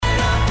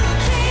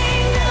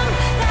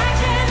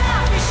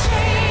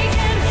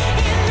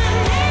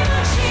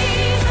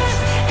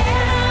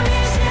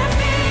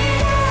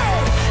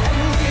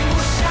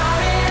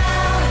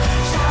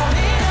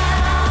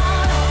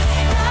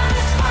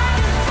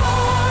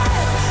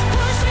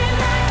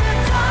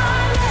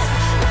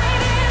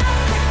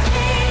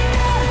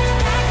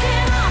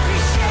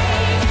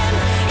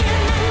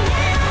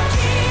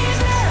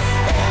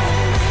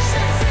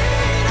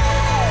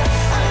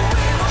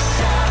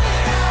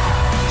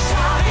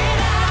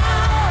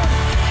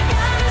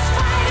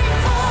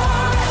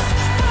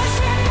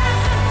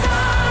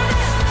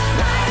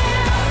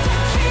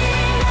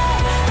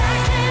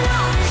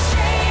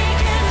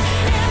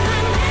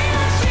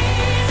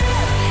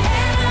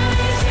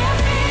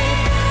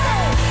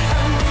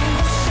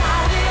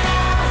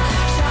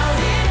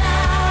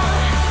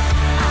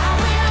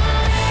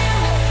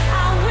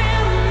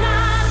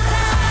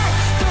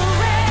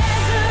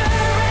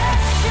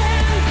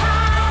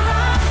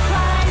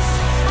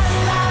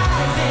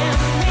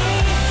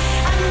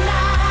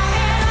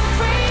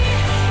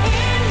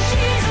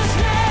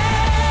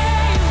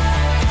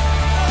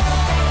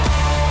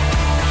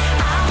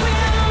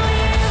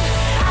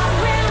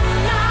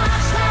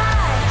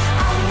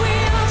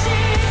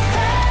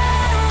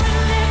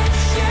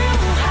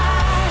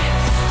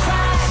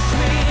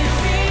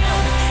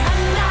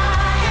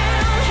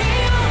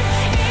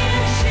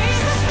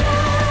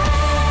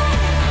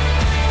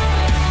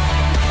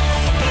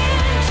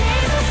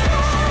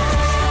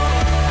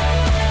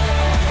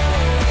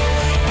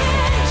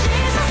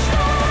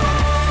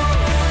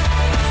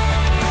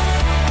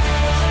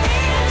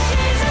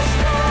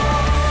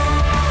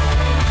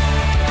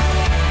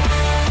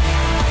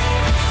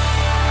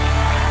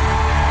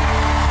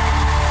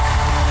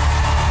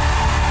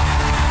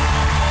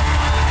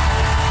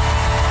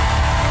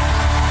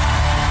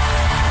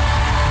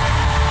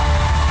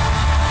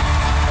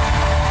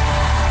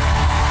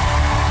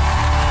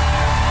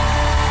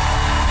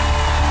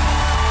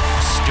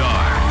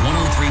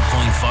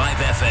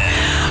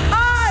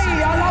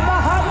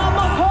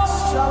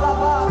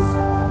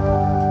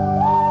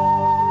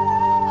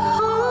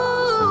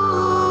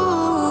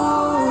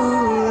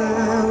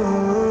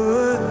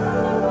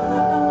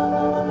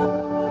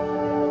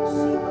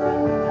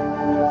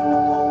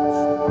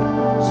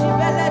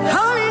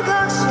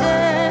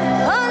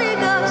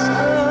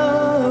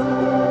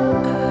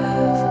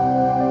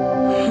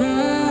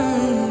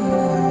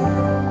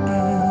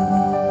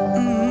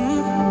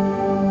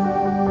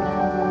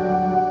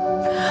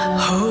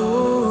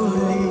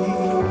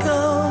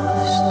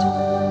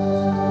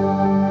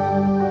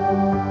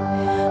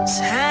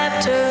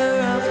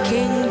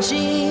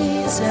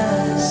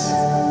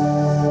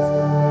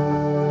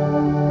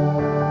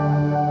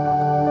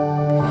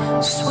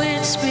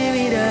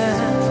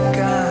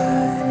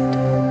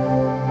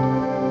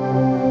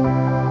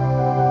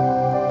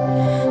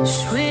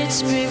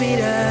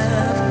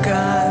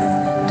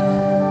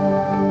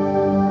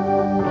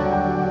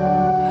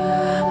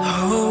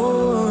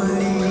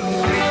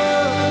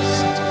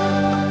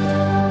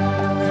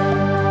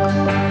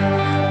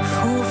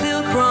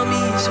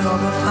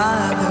of the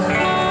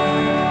Father.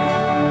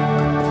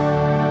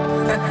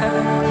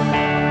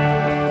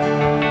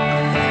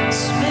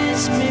 Sweet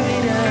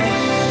Spirit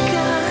of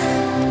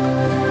God.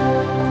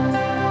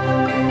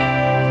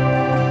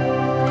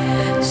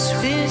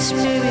 Sweet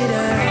Spirit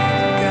of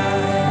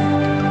God.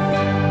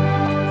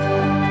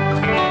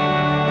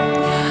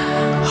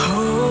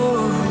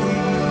 Holy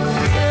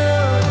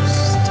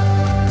Ghost,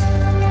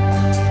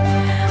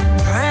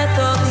 breath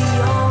of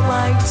the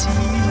Almighty.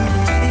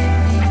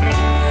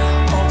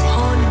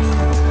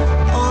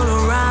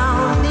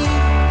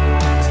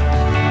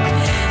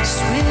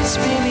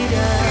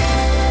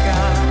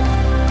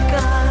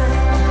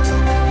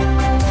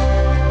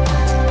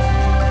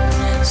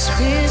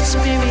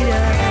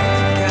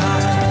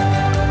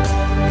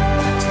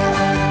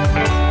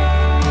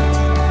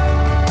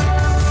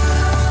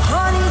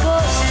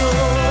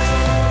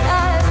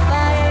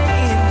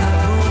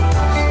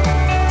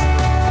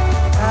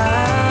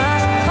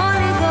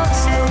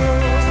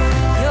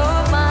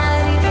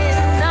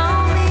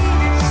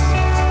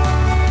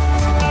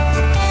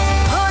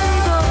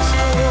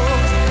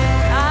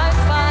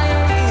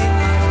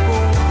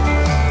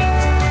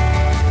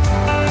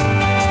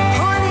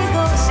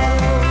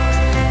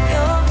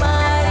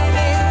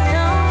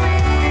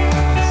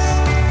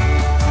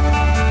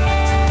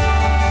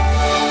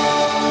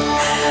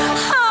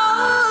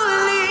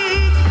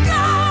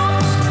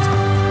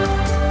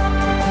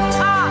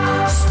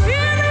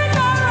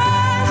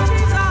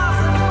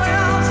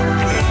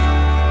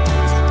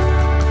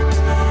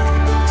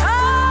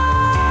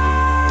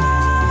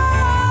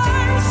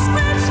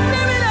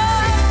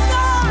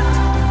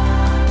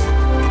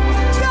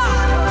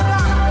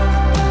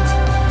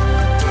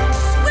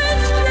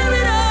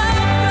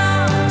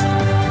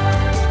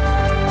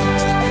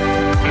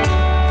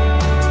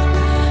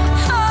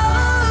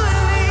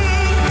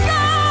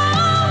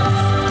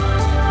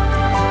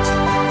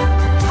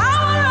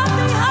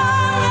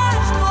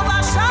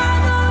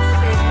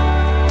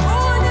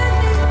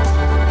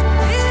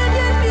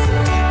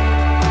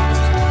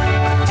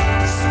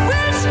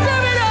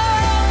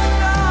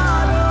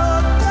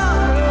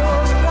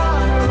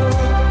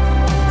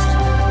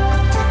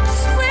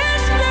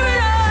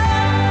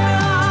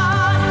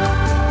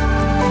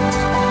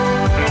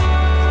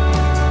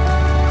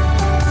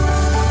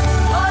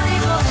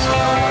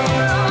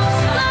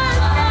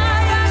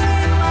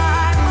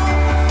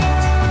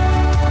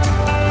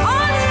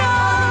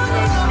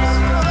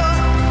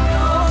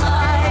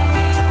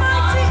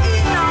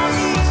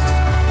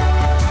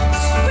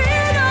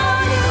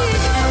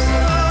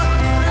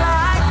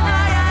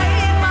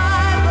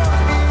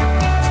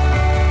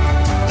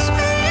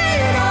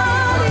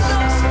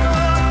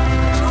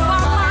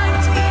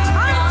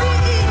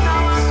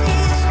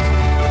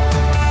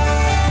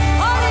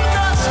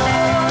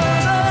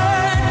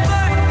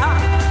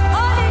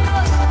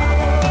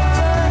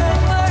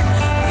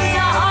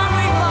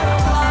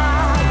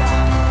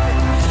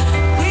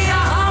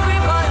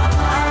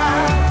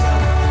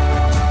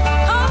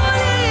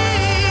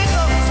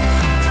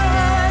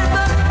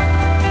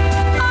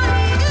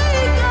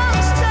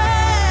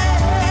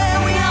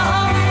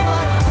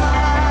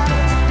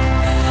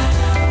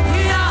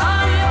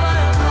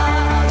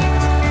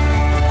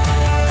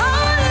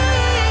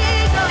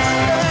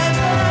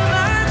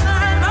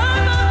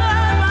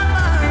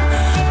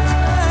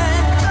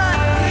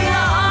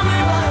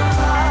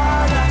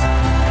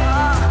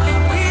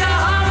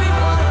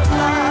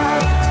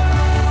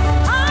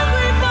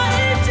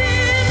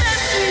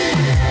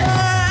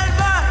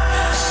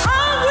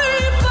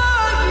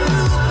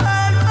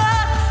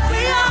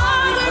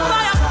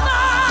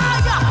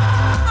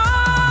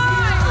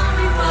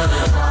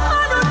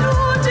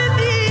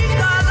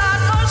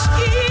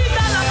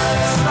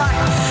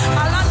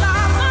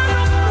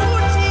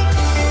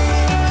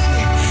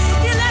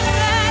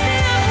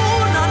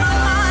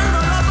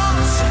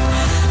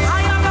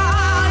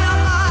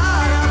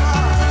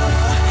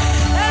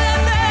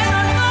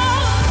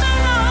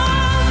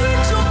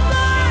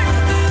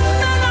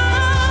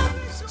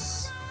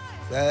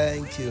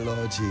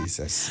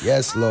 Jesus.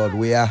 Yes, Lord,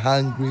 we are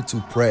hungry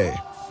to pray.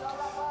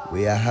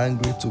 We are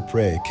hungry to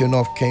pray. King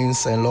of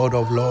Kings and Lord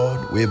of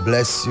Lords, we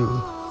bless you.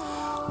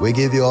 We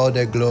give you all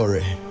the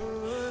glory.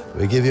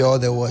 We give you all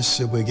the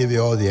worship. We give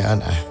you all the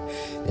honor.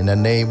 In the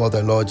name of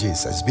the Lord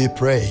Jesus, be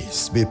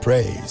praised, be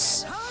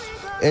praised.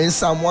 In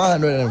Psalm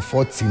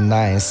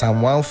 149,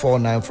 Psalm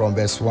 149 from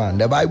verse 1,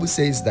 the Bible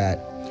says that,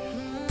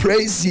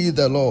 praise ye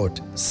the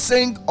Lord,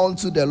 sing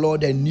unto the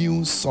Lord a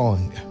new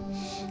song,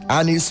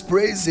 and his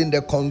praise in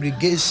the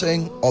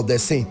congregation of the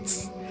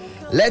saints.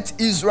 Let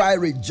Israel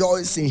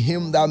rejoice in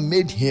him that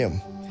made him.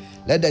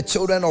 Let the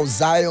children of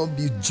Zion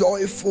be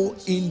joyful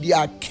in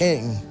their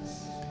king.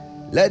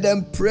 Let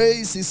them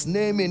praise his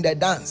name in the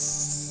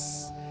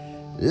dance.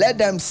 Let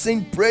them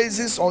sing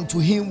praises unto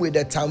him with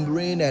the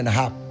tambourine and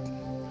harp.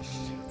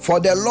 For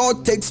the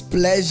Lord takes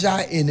pleasure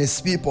in his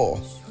people.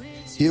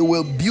 He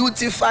will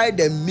beautify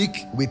the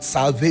meek with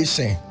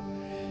salvation.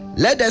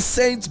 Let the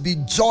saints be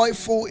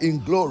joyful in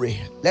glory.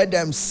 Let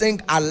them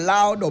sing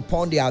aloud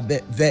upon their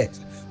beds.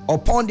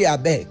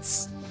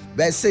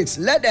 Verse 6,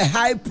 let the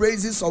high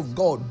praises of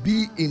God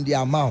be in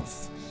their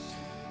mouth,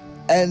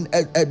 and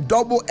a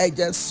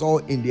double-edged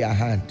sword in their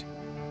hand,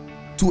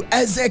 to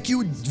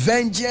execute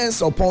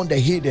vengeance upon the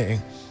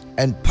hidden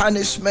and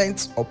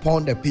punishment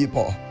upon the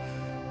people,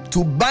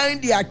 to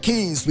bind their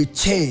kings with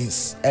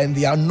chains and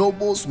their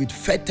nobles with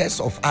fetters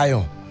of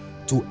iron,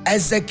 to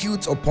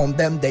execute upon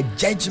them the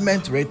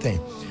judgment written.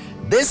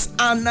 This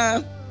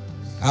honor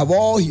have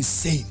all his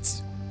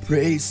saints.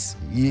 Praise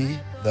ye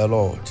the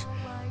Lord.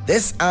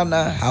 This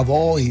honor have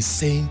all his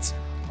saints.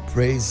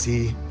 Praise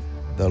ye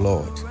the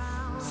Lord.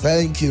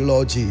 Thank you,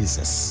 Lord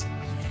Jesus.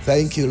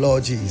 Thank you,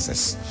 Lord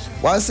Jesus.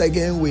 Once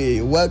again,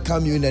 we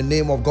welcome you in the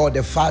name of God,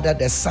 the Father,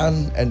 the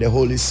Son, and the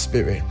Holy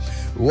Spirit.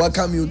 We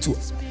welcome you to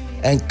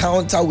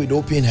Encounter with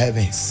Open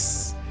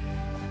Heavens.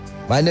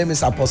 My name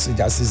is Apostle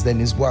Justice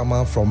Dennis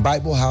Boama from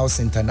Bible House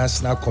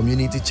International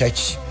Community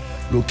Church,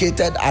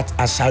 located at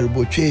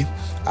Asharibotwe,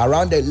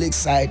 around the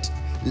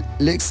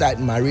Lakeside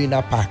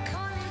Marina Park.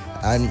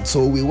 And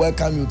so we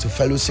welcome you to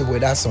fellowship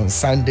with us on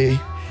Sunday.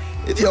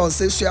 If you're on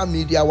social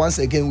media, once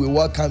again, we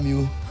welcome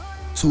you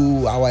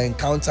to our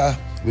Encounter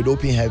with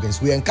Open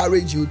Heavens. We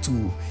encourage you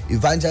to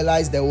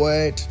evangelize the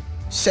word,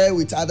 share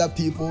with other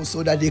people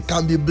so that they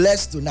can be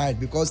blessed tonight,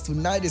 because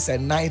tonight is a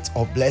night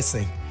of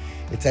blessing.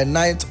 It's a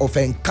night of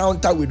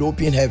encounter with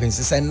open heavens.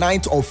 It's a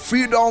night of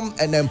freedom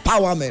and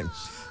empowerment.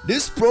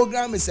 This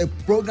program is a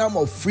program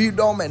of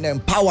freedom and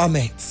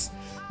empowerment,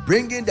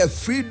 bringing the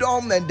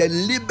freedom and the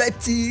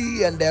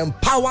liberty and the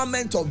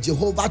empowerment of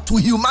Jehovah to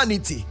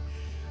humanity,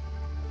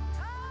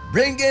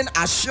 bringing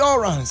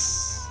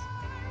assurance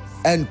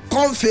and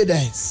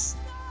confidence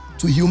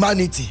to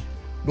humanity,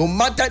 no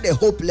matter the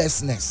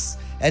hopelessness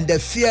and the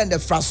fear and the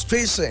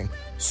frustration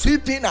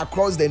sweeping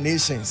across the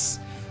nations.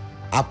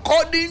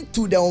 According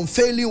to the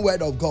unfailing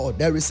word of God,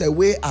 there is a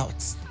way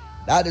out.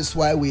 That is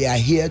why we are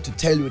here to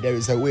tell you there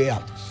is a way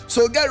out.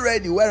 So get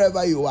ready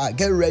wherever you are.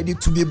 Get ready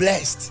to be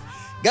blessed.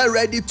 Get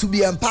ready to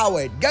be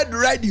empowered. Get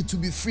ready to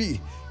be free.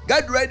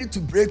 Get ready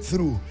to break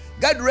through.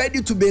 Get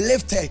ready to be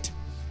lifted.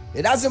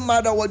 It doesn't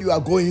matter what you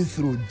are going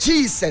through.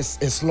 Jesus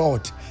is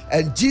Lord,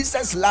 and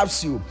Jesus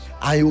loves you,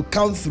 and he will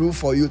come through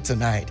for you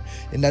tonight.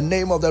 In the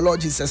name of the Lord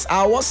Jesus.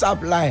 Our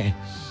WhatsApp line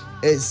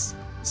is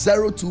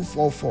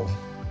 0244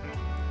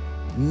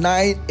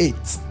 98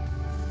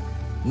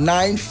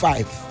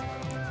 95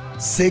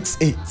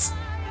 68.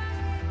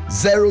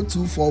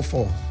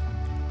 0244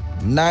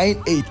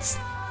 98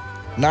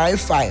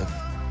 95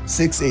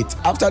 68.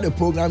 After the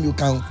program, you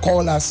can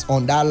call us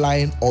on that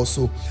line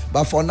also.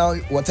 But for now,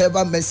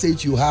 whatever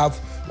message you have,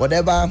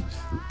 whatever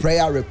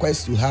prayer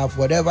request you have,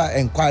 whatever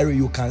inquiry,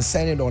 you can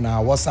send it on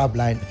our WhatsApp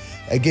line.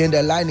 Again,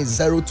 the line is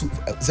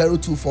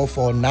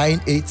 0244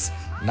 98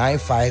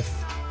 95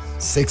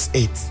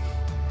 68.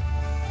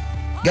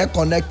 Get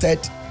connected,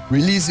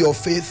 release your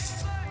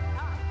faith,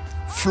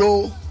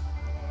 flow,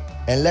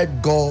 and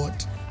let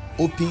God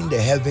open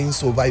the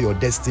heavens over your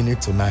destiny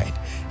tonight.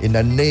 In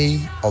the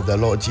name of the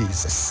Lord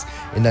Jesus.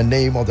 In the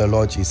name of the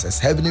Lord Jesus.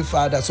 Heavenly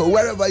Father, so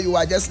wherever you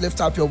are, just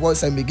lift up your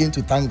voice and begin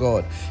to thank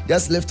God.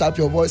 Just lift up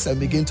your voice and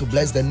begin to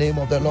bless the name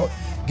of the Lord.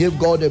 Give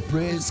God the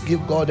praise,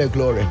 give God the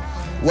glory.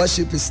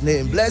 Worship his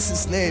name. Bless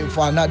his name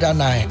for another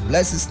night.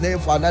 Bless his name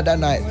for another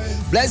night.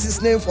 Bless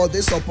his name for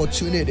this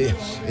opportunity.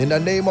 In the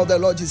name of the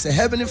Lord Jesus.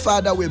 Heavenly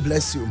Father, we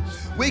bless you.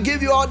 We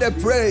give you all the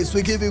praise.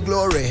 We give you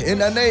glory. In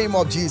the name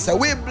of Jesus.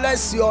 We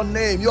bless your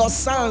name, your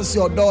sons,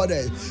 your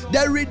daughters,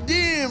 the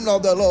redeemed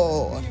of the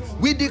Lord.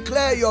 We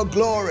declare your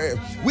glory.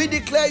 We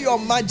declare your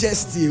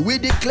majesty. We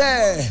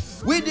declare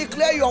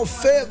your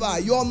favor,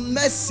 your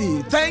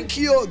mercy. Thank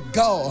you,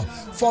 God,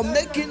 for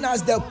making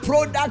us the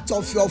product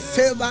of your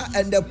favor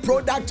and the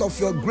product of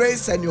your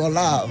grace and your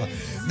love.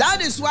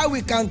 That is why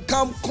we can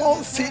come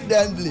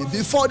confidently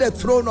before the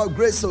throne of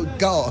grace of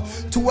God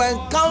to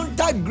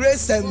encounter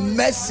grace and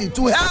mercy,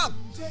 to help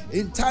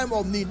in time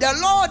of need. The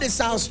Lord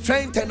is our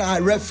strength and our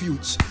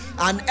refuge,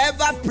 an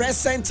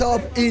ever-present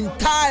help in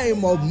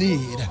time of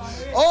need.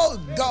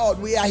 Oh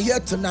God, we are here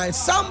tonight.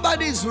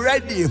 Somebody is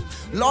ready,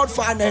 Lord,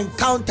 for an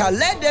encounter.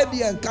 Let there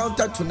be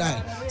encounter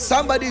tonight.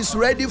 Somebody is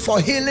ready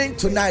for healing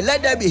tonight.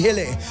 Let there be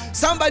healing.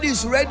 Somebody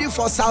is ready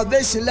for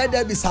salvation. Let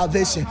there be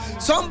salvation.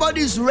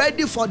 Somebody is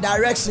ready for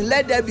direction.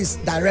 Let there be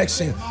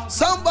direction.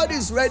 Somebody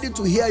is ready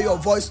to hear your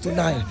voice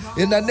tonight.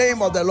 In the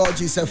name of the Lord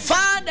Jesus.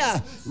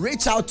 Father,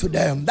 reach out to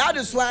them. That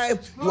is why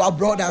you have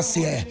brought us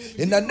here.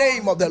 In the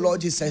name of the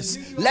Lord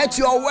Jesus. Let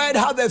your word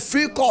have a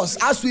free course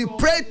as we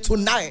pray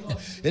tonight.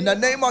 In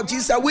the name of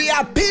Jesus, we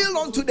appeal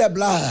unto the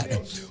blood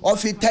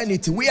of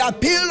eternity. We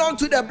appeal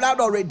unto the blood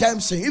of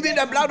redemption, even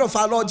the blood of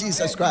our Lord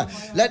Jesus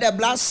Christ. Let the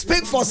blood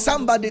speak for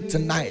somebody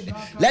tonight.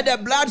 Let the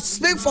blood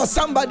speak for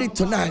somebody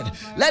tonight.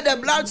 Let the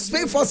blood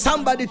speak for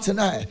somebody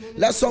tonight.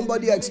 Let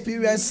somebody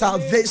experience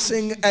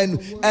salvation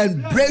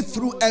and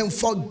breakthrough and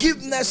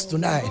forgiveness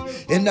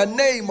tonight. In the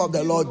name of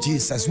the Lord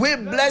Jesus. We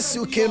bless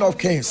you, King of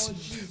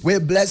Kings. We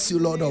bless you,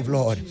 Lord of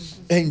Lords.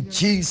 In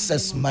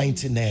Jesus'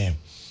 mighty name.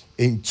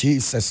 In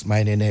Jesus'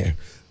 mighty name.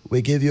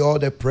 We give you all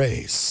the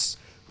praise.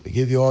 We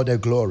give you all the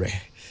glory.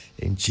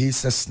 In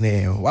Jesus'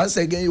 name. Once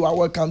again, you are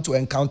welcome to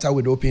Encounter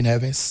with Open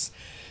Heavens.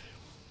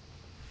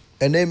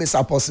 The name is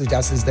Apostle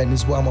Justice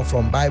Dennis Boamo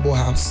from Bible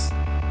House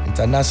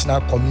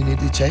International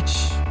Community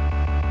Church.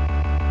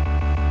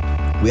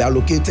 We are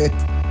located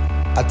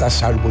at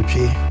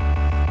Ashariboche,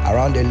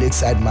 around the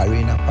Lakeside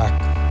Marina Park.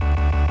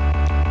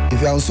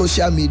 If you're on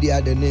social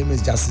media, the name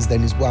is Justice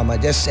Dennis Boamo.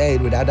 Just share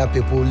it with other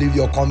people. Leave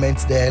your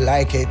comments there,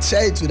 like it.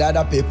 Share it with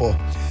other people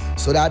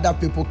so that other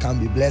people can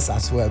be blessed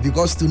as well.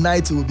 Because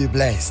tonight you will be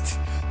blessed.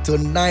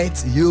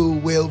 Tonight you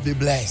will be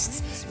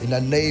blessed in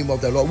the name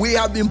of the Lord. We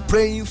have been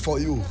praying for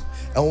you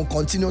and we'll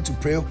continue to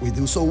pray with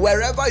you. So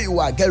wherever you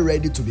are, get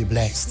ready to be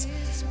blessed.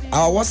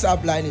 Our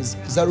WhatsApp line is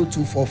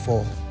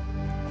 0244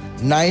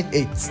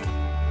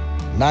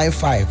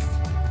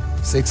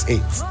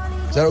 989568.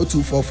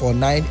 0244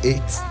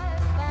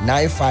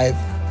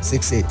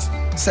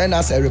 989568. Send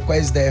us a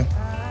request there.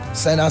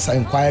 Send us an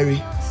inquiry.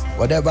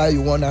 Whatever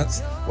you want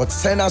us.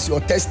 Send us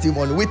your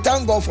testimony. We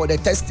thank God for the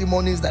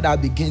testimonies that are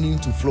beginning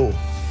to flow.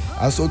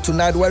 And so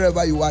tonight,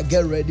 wherever you are,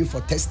 get ready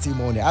for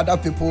testimony. Other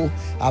people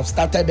have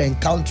started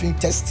encountering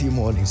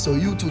testimony. So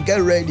you too,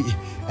 get ready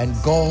and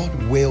God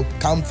will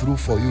come through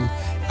for you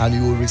and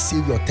you will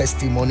receive your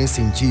testimonies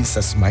in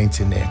Jesus'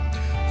 mighty name.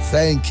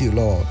 Thank you,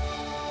 Lord.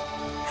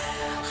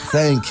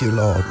 Thank you,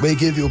 Lord. We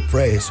give you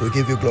praise. We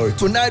give you glory.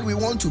 Tonight we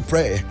want to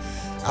pray.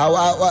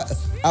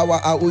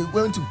 We're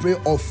going to pray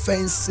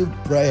offensive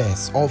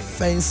prayers.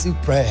 Offensive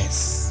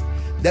prayers.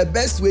 The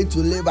best way to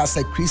live as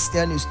a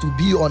Christian is to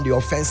be on the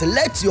offensive.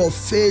 Let your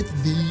faith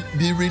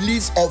be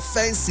released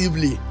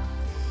offensively.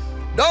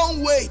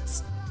 Don't wait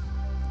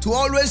to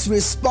always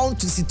respond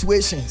to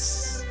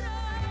situations.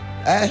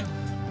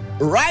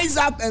 Rise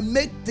up and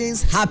make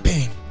things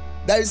happen.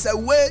 There is a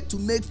way to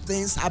make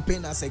things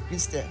happen as a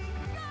Christian.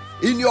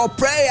 In your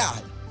prayer,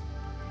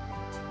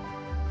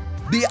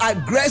 be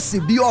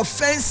aggressive, be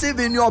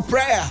offensive in your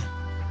prayer.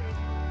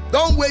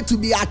 Don't wait to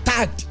be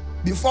attacked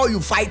before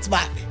you fight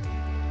back.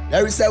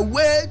 There is a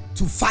way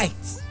to fight.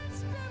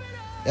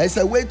 There is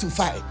a way to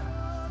fight.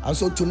 And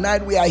so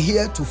tonight we are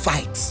here to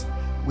fight.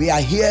 We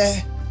are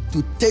here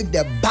to take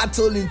the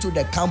battle into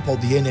the camp of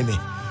the enemy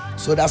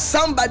so that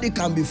somebody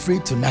can be free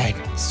tonight,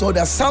 so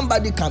that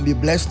somebody can be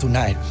blessed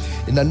tonight.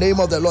 In the name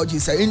of the Lord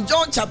Jesus. In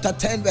John chapter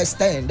 10 verse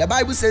 10, the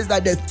Bible says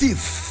that the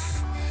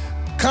thief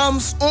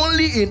comes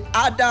only in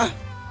order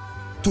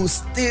to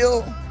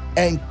steal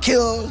and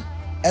kill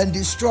and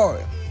destroy.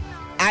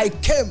 I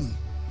came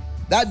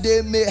that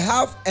they may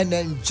have and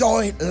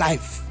enjoy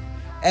life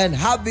and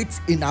have it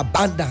in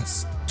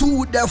abundance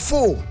to the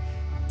full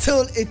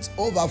till it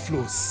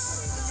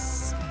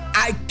overflows.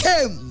 I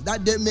came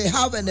that they may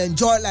have and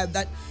enjoy life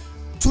that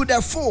to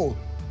the full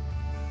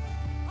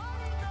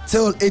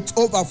till it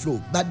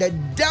overflows. But the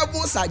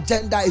devil's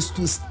agenda is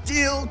to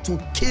steal, to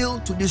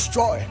kill, to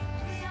destroy,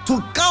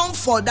 to come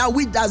for that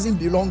which doesn't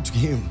belong to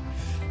him,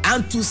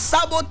 and to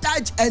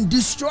sabotage and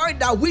destroy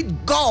that which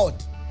God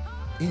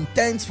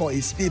intends for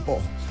his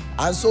people.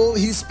 And so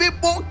his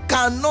people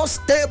cannot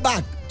stay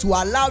back to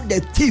allow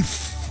the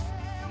thief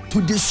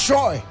to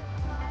destroy,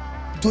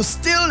 to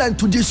steal and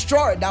to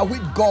destroy that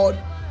which God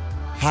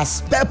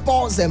has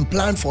purpose and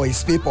planned for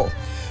his people.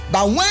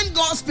 But when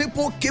God's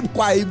people keep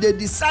quiet, if they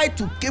decide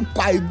to keep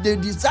quiet, if they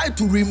decide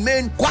to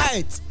remain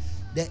quiet,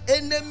 the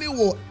enemy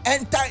will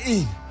enter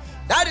in.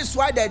 That is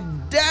why the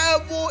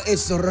devil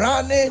is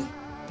running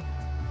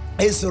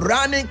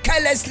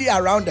carelessly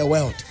around the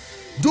world,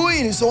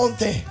 doing his own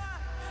thing.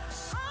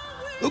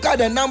 Look at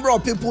the number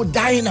of people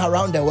dying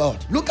around the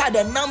world. Look at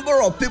the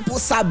number of people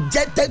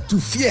subjected to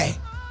fear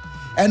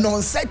and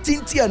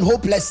uncertainty and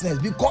hopelessness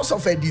because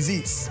of a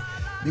disease.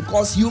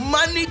 Because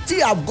humanity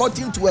have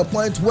gotten to a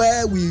point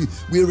where we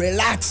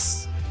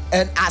relax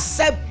and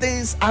accept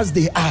things as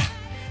they are.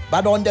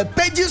 But on the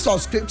pages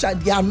of scripture,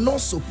 they are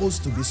not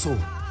supposed to be so.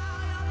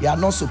 They are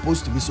not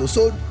supposed to be so.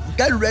 So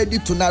get ready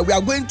tonight. We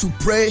are going to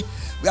pray.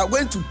 We are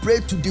going to pray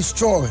to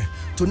destroy.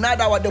 Tonight,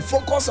 the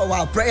focus of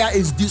our prayer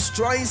is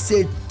destroying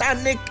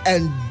satanic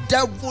and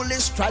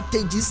devilish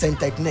strategies and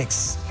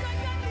techniques.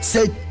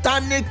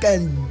 Satanic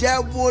and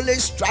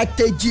devilish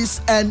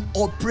strategies and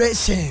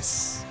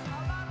operations.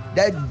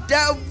 The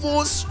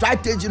devil's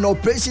strategy and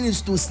operation is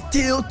to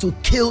steal, to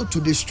kill, to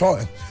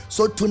destroy.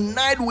 So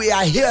tonight we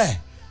are here,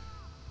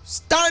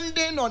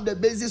 standing on the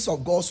basis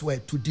of God's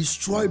word to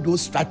destroy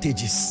those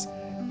strategies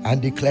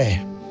and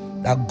declare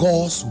that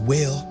God's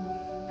will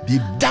be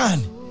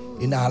done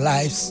in our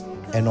lives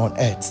and on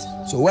earth.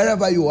 So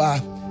wherever you are,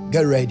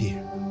 get ready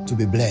to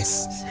be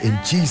blessed in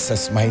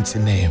Jesus' mighty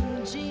name.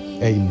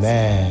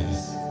 Amen.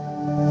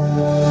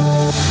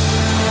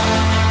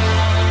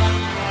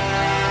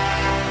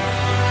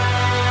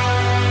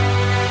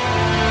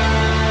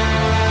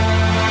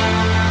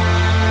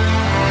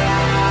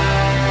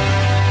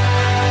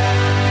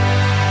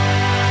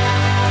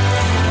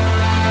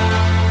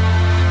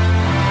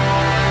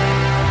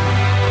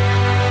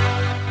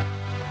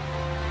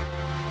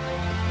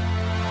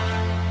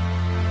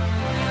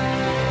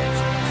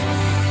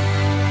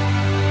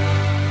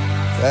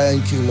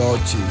 Thank you, Lord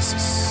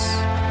Jesus.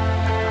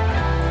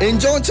 In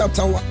John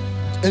chapter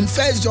In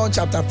 1 John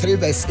chapter 3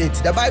 verse 8,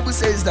 the Bible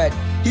says that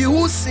he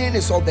whose sin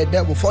is of the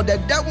devil, for the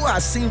devil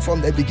has sinned from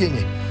the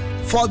beginning.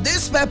 For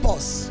this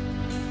purpose,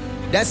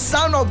 the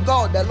Son of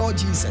God, the Lord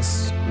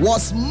Jesus,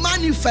 was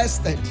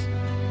manifested.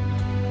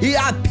 He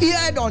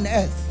appeared on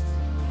earth.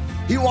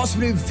 He was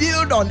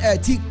revealed on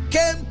earth. He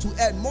came to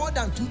earth more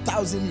than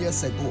 2,000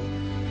 years ago,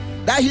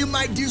 that he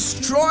might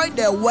destroy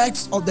the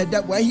works of the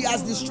devil. And he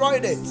has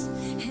destroyed it.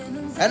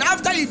 And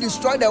after he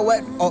destroyed the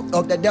work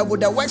of the devil,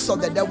 the works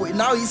of the devil,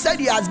 now he said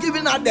he has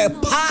given us the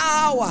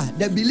power,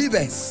 the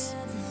believers,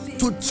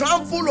 to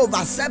trample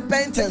over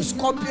serpents and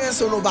scorpions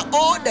and over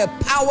all the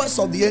powers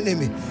of the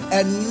enemy,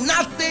 and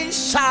nothing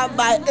shall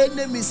by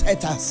enemies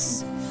hurt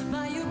us.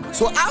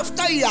 So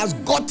after he has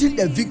gotten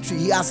the victory,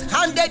 he has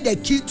handed the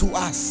key to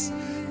us,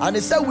 and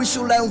he said we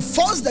should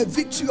enforce the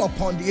victory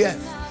upon the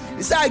earth.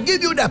 He said, I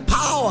give you the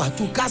power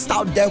to cast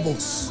out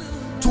devils,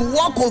 to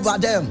walk over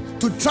them,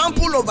 to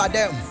trample over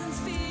them,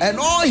 and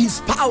all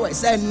his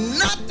powers, and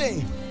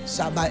nothing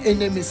shall by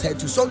enemies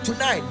hurt you. So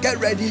tonight, get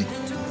ready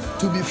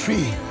to be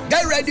free.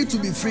 Get ready to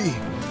be free.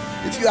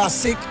 If you are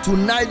sick,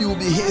 tonight you will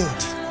be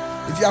healed.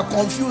 If you are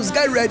confused,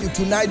 get ready.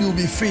 Tonight you will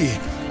be free.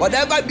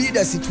 Whatever be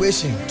the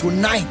situation,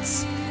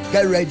 tonight,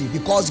 get ready,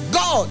 because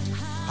God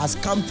has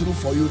come through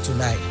for you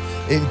tonight.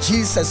 In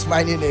Jesus'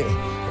 mighty name.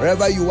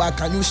 Wherever you are,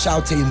 can you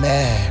shout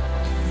amen?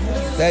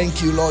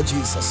 Thank you, Lord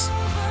Jesus.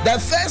 The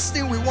first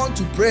thing we want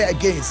to pray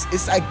against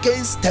is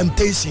against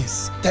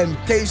temptations.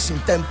 Temptation.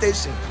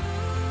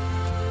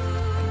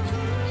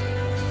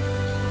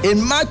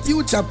 In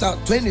Matthew chapter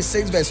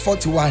 26 verse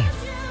 41,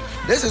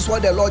 this is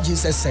what the Lord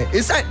Jesus said.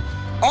 He said,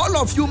 all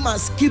of you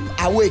must keep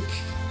awake.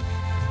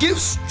 Give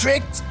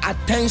strict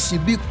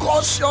attention. Be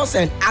cautious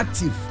and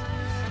active.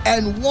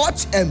 And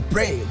watch and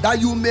pray that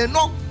you may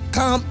not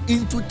come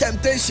into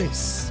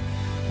temptations.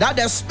 That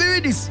the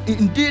spirit is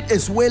indeed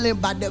is willing,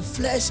 but the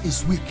flesh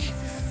is weak.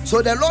 So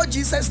the Lord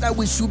Jesus said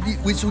we should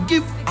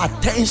give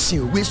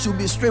attention, we should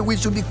be straight, we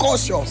should be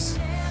cautious.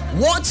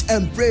 Watch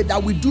and pray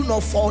that we do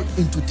not fall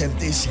into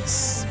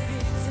temptations.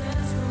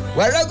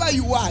 Wherever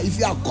you are, if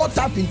you are caught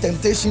up in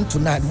temptation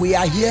tonight, we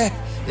are here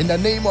in the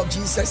name of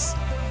Jesus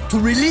to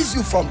release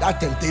you from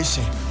that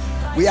temptation.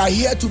 We are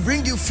here to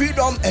bring you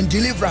freedom and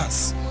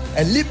deliverance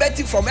and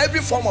liberty from every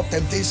form of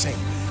temptation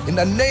in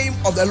the name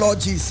of the Lord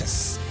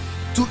Jesus.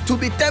 To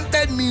be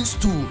tempted means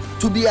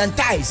to be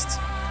enticed.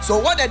 So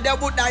what the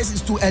devil does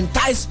is to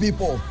entice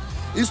people,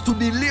 is to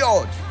be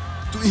lured,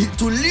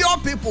 to lure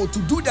people to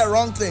do the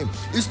wrong thing,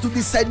 is to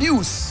be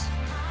seduced.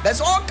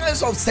 There's all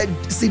kinds of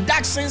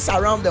seductions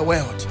around the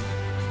world,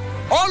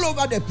 all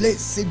over the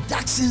place.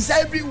 Seductions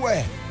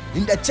everywhere,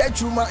 in the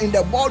church room, in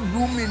the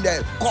boardroom, in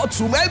the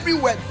courtroom,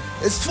 everywhere.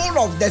 It's full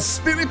of the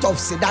spirit of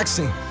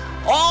seduction,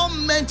 all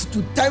meant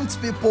to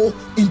tempt people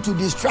into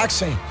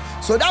distraction.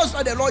 So that's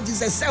why the Lord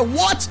Jesus said,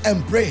 watch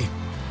and pray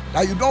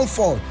that you don't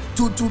fall.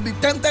 To be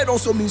tempted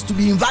also means to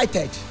be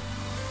invited,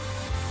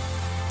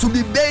 to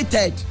be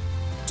baited,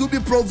 to be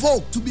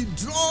provoked, to be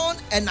drawn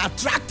and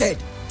attracted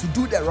to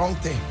do the wrong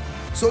thing.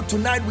 So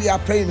tonight we are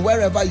praying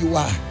wherever you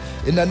are,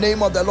 in the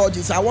name of the Lord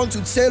Jesus. I want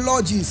to say,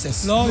 Lord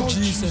Jesus. Lord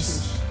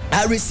Jesus.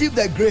 I receive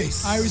the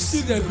grace. I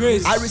receive the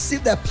grace. I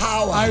receive the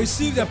power. I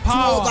receive the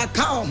power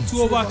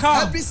to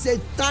overcome every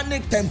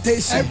satanic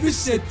temptation. Every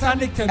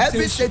satanic temptation.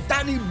 Every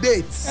satanic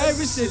bait.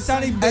 Every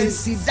satanic bait. And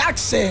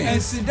seduction.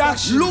 And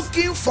seduction.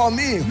 Looking for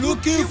me.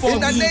 Looking for me.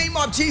 In the name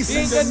of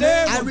Jesus. In the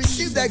name I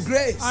receive the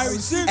grace. I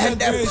receive and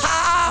the grace.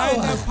 Power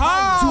and the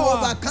power to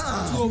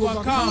overcome. To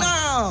overcome.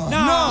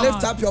 Now.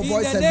 Lift up your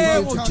voice and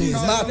begin to praise.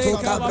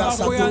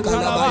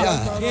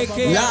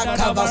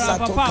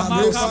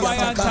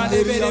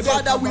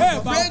 Father, we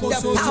break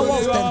the power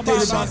of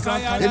temptation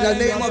in the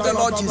name of the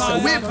Lord Jesus.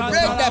 We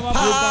break the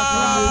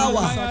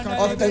power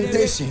of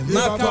temptation. We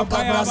break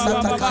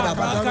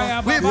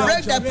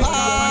the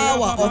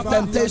power of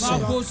temptation.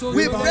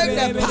 We break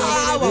the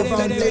power of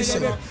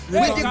temptation.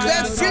 We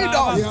declare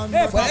freedom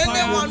for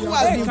anyone who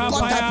has been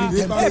caught up in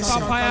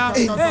temptation.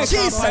 In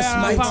Jesus'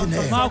 mighty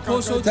name.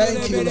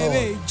 Thank you,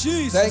 Lord.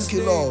 Thank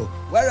you, Lord.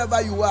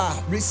 Wherever you are,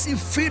 receive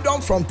freedom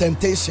from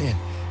temptation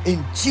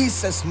in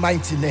Jesus'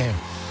 mighty name.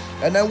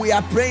 And then we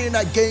are praying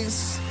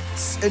against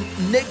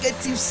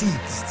negative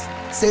seeds,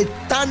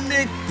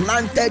 satanic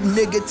planted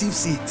negative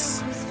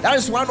seeds. That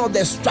is one of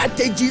the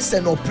strategies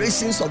and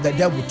operations of the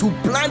devil, to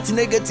plant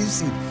negative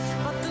seeds.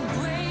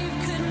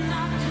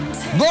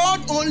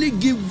 God only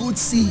gives good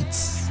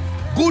seeds,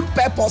 good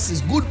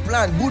purposes, good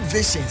plans, good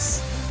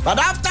visions. But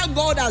after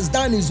God has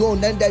done his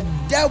own, then the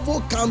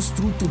devil comes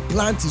through to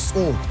plant his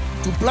own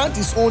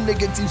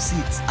negative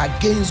seeds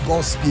against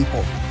God's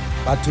people.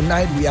 But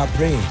tonight we are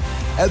praying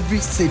every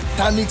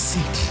satanic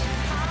seed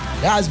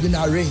that has been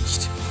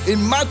arranged. In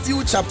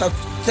Matthew chapter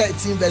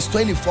 13 verse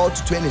 24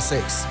 to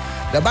 26,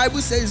 the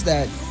Bible says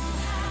that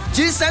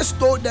Jesus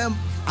told them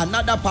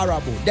another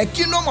parable. The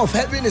kingdom of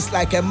heaven is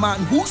like a man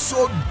who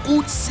sowed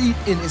good seed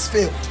in his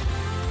field.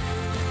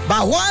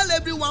 But while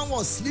everyone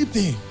was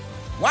sleeping,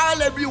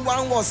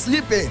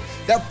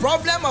 the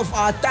problem of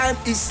our time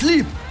is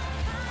sleep.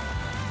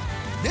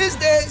 These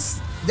days,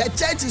 The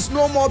church is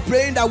no more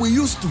praying that we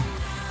used to.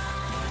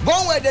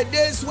 Gone were the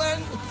days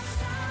when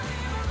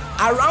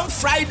around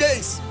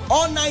Fridays,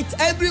 all night,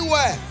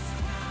 everywhere,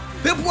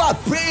 people are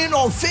praying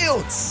on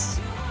fields.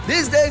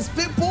 These days,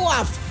 people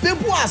are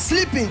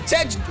sleeping.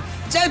 Church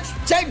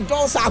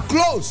doors are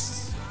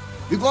closed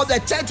because the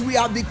church, we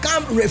have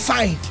become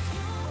refined.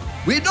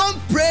 We don't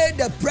pray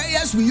the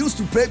prayers we used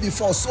to pray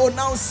before. So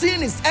now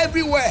sin is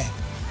everywhere.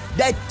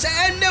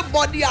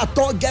 Anybody at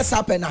all gets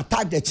up and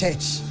attack the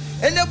church.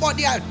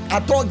 Anybody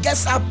at all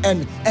gets up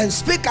and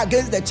speak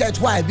against the church.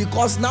 Why?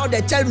 Because now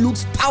the church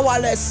looks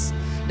powerless.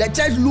 The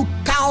church looks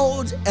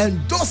cowed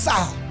and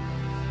docile.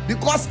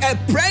 Because a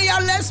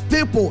prayerless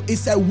people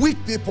is a weak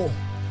people.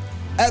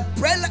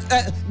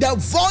 The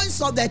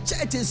voice of the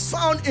church is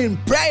found in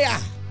prayer.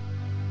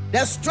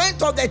 The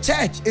strength of the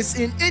church is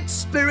in its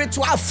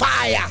spiritual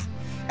fire.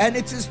 And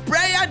it is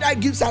prayer that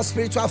gives us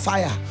spiritual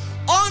fire.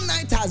 All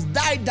night has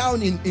died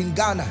down in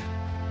Ghana.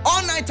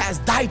 All night has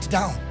died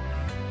down.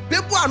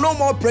 People are no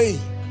more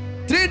praying.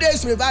 3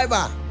 days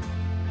revival.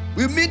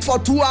 We meet for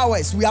 2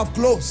 hours. We have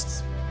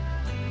closed.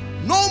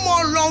 No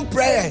more long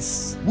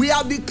prayers. We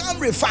have become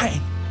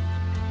refined.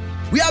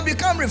 We have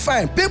become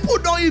refined. People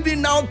don't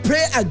even now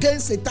pray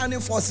against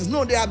satanic forces.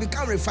 No, they have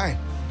become refined.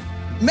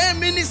 Many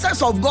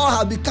ministers of God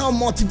have become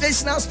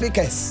motivational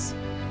speakers,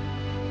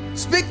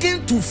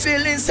 speaking to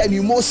feelings and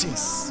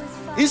emotions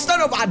instead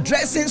of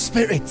addressing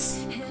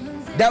spirits.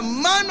 The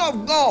man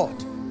of God,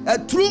 a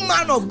true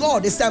man of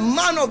God, is a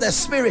man of the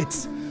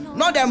spirit,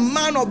 not a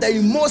man of the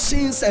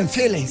emotions and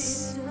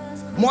feelings.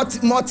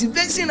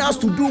 Motivation has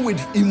to do with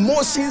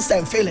emotions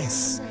and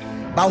feelings.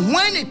 But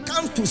when it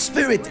comes to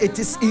spirit, it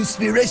is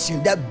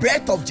inspiration, the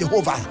breath of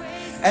Jehovah.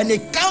 And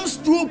it comes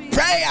through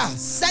prayer,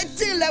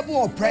 certain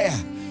level of prayer.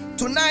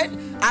 Tonight,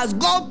 as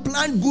God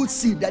planned good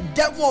seed, the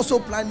devil also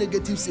planned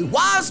negative seed.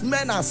 Whilst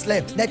men are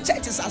asleep, the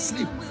church is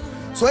asleep.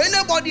 So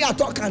anybody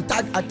at all can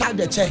attack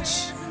the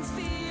church.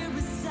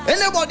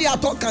 Anybody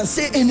at all can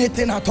say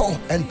anything at all.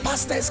 And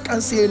pastors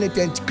can't say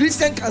anything.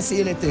 Christians can't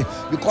say anything.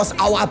 Because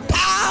our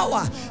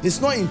power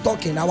is not in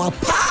talking. Our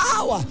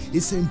power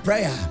is in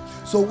prayer.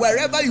 So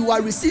wherever you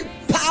are, receive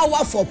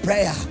power for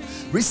prayer.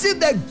 Receive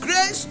the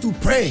grace to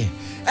pray.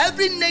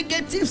 Every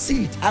negative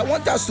seed, I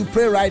want us to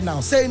pray right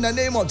now. Say in the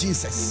name of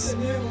Jesus.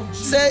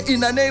 Say in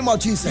the name of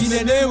Jesus. In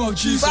the name of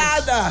Jesus.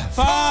 Father,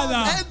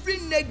 every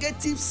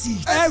negative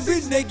seed,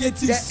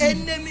 the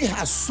enemy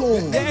has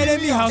sown.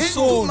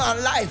 Into my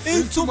life.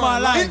 Into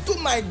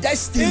my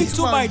destiny.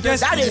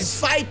 That is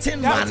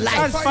fighting my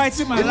life.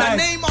 In the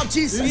name of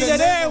Jesus. In the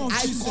name of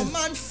I Jesus.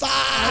 command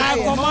fire.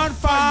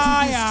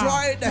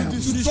 To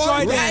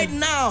destroy them.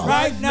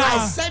 Right now.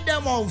 I set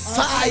them on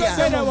fire.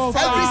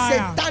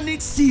 Every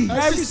satanic seed.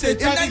 In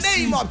the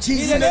name of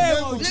Jesus.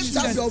 Lift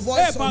up your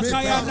voice. In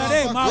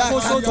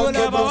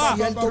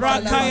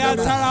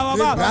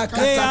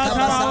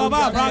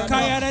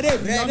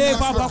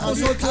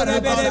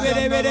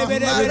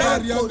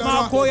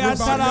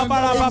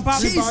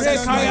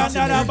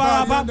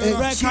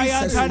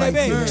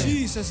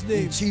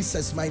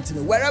Jesus' mighty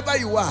name. Wherever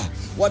you are,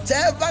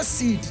 whatever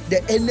seed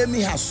the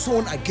enemy has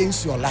sown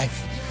against your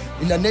life,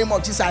 in the name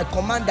of Jesus, I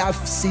command that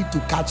seed to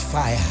catch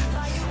fire.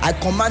 I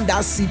command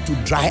that seed to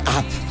dry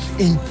up.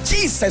 In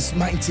Jesus'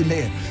 mighty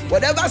name.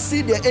 Whatever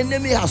seed the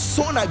enemy has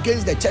sown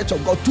against the church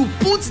of God, to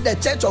put the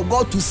church of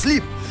God to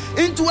sleep,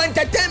 into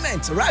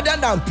entertainment rather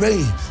than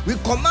praying, we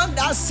command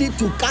that seed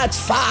to catch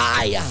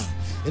fire.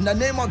 In the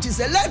name of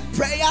Jesus, let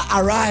prayer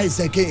arise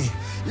again.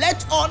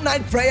 Let all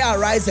night prayer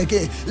arise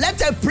again. Let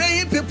the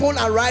praying people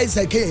arise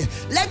again.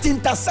 Let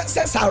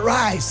intercessors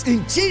arise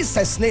in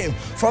Jesus' name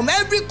from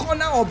every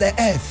corner of the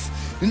earth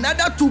in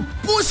order to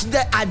push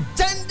the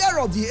agenda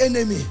of the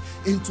enemy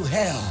into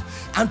hell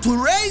and to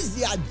raise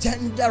the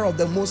agenda of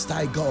the Most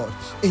High God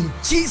in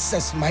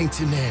Jesus'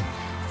 mighty name.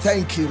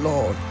 Thank you,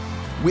 Lord.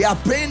 We are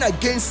praying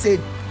against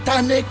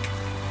satanic,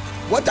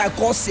 what I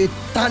call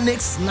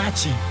satanic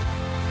snatching.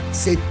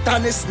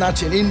 Satanic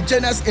snatching. In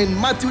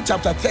Matthew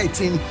chapter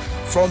 13,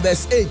 from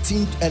verse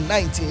 18 and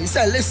 19, he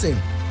said, listen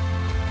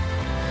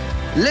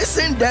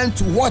then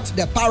to what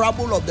the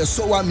parable of the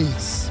sower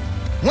means.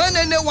 When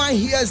anyone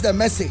hears the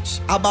message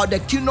about the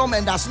kingdom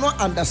and does not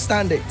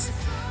understand it,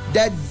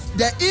 the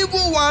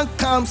evil one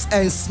comes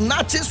and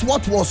snatches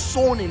what was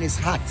sown in his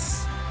heart.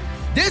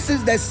 This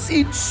is the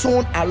seed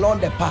sown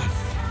along the path.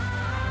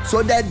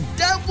 So the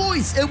devil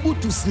is able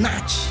to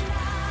snatch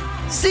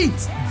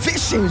seeds,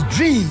 visions,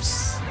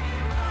 dreams.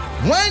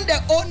 When the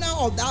owner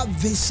of that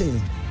vision,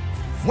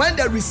 when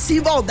the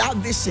receiver of that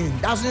vision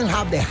doesn't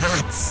have the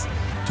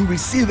heart to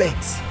receive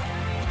it,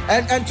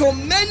 and so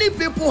many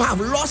people have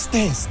lost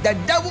things. The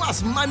devil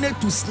has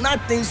managed to snatch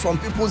things from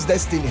people's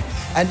destiny,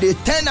 and they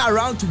turn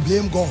around to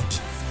blame God.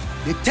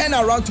 They turn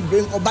around to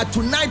blame God. But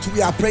tonight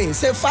we are praying.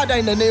 Say, Father,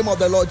 in the name of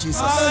the Lord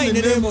Jesus. Father, in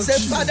the name of Say,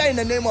 Jesus. Father, in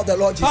the name of the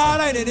Lord Jesus.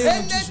 Father, in the name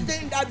of Jesus.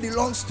 Anything that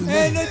belongs to me,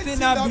 Anything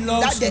that that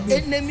belongs the to me,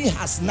 enemy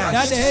has that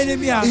the snatched,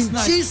 enemy has in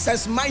snatched.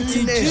 Jesus' mighty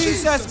In name,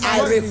 Jesus' I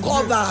mighty name,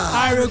 recover.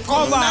 I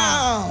recover.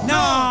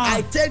 Now.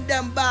 I take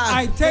them back.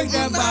 I take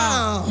them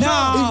back.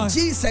 Now. In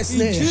Jesus' In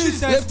name.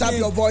 Jesus' Lift up name.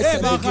 your voice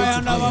and begin to pray.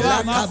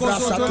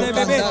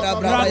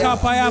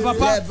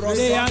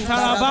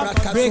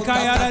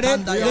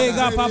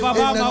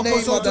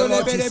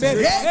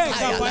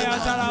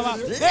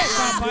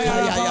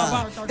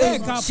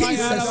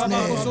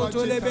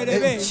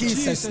 In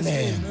Jesus'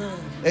 name.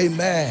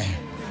 Amen.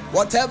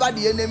 Whatever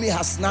the enemy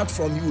has snatched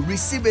from you,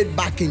 receive it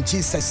back in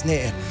Jesus'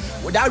 name.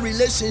 With that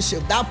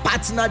relationship, that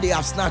partner they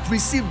have snatched,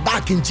 receive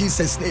back in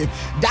Jesus' name.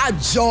 That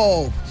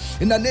job,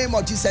 in the name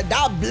of Jesus,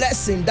 that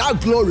blessing,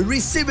 that glory,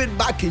 receive it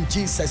back in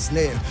Jesus'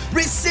 name.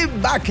 Receive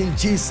back in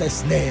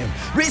Jesus' name.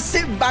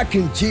 Receive back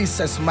in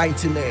Jesus'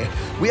 mighty name.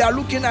 We are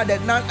looking at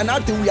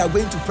another thing we are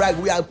going to pray.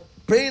 We are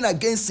praying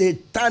against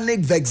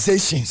satanic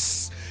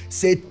vexations,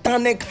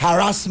 satanic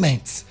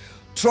harassment,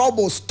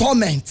 troubles,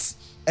 torments,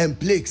 and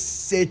plagues.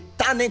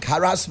 Satanic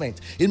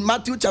harassment. In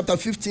Matthew chapter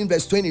 15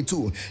 verse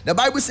 22, the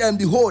Bible says, and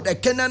behold, a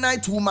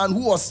Canaanite woman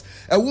who was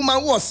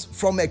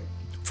from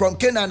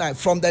Canaanite,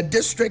 from the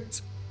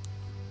district,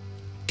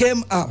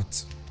 came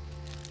out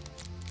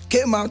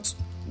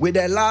with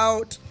a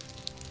loud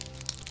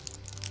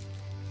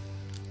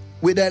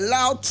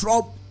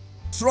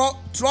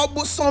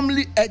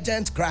troublesomely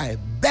urgent cry,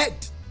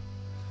 begged,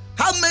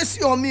 have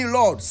mercy on me,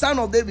 Lord, Son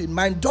of David.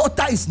 My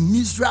daughter is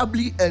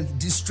miserably and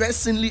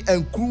distressingly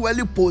and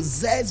cruelly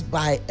possessed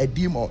by a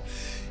demon.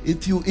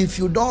 If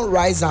you don't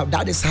rise up,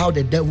 that is how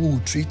the devil will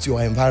treat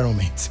your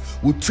environment.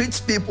 Will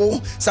treat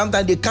people.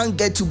 Sometimes they can't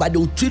get you, but they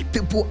will treat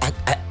people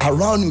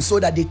around you so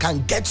that they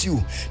can get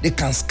you. They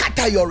can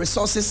scatter your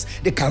resources.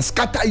 They can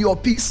scatter your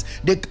peace.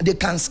 They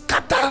can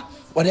scatter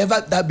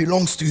whatever that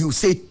belongs to you.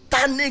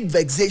 Satanic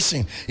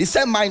vexation. He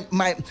said,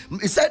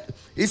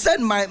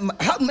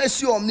 have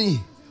mercy on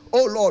me,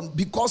 oh Lord,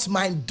 because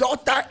my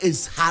daughter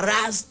is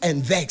harassed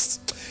and vexed.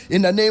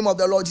 In the name of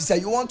the Lord, he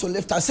said, you want to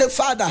lift her. Say,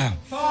 Father,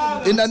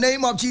 in the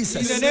name of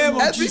Jesus, in the name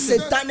of every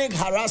Jesus, satanic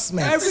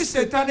harassment,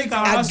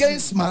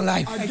 against my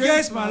life,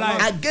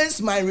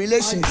 against my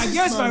relations,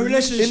 against my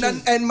relationship,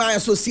 and my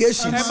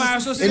associations, and my in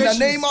associations,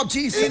 the name of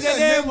Jesus, in the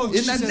name of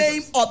in the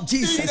name of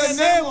Jesus, in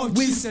the name of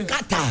we Jesus,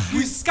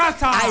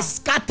 scatter, I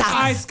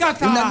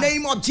scatter, in the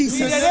name of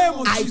Jesus, in the name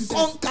of I Jesus,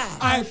 conquer,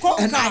 I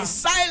conquer, and I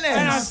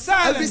silence,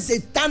 every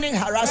satanic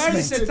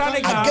harassment,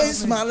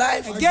 against my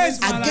life,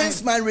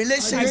 against my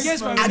relations,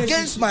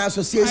 against my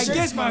association.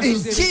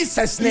 In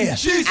Jesus' name,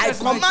 I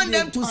command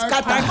them to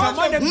scatter. I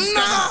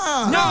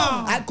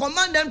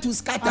command them to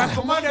scatter.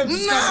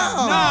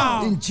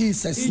 Now. In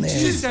Jesus'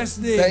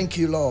 name. Thank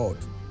you, Lord.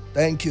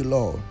 Thank you,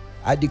 Lord.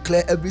 I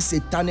declare every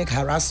satanic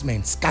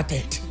harassment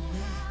scattered.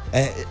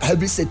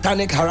 Every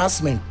satanic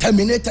harassment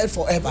terminated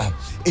forever.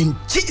 In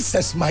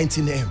Jesus'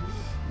 mighty name.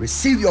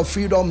 Receive your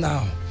freedom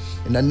now.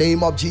 In the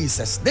name of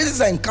Jesus. This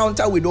is an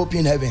encounter with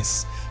open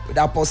heavens. With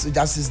Apostle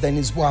Justice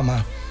Dennis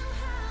Boama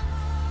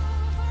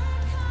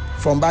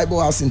from Bible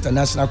House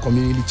International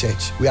Community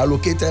Church. We are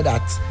located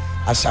at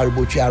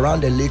Asharibotri around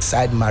the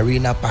Lakeside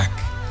Marina Park.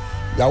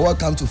 You are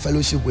welcome to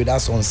fellowship with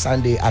us on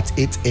Sunday at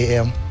 8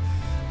 a.m.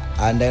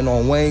 and then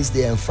on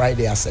Wednesday and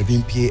Friday at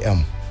 7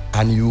 p.m.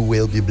 and you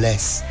will be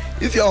blessed.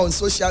 If you're on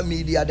social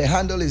media, the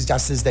handle is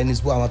Justice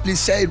Dennis Boama.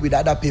 Please share it with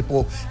other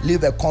people.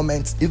 Leave a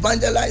comment.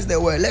 Evangelize the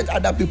word. Let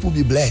other people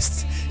be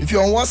blessed. If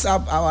you're on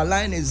WhatsApp, our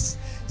line is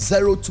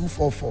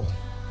 0244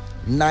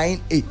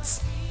 98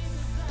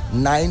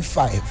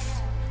 95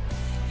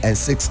 and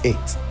 68.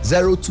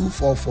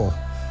 0244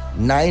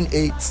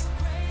 98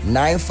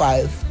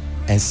 95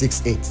 and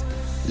 68.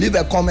 Leave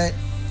a comment,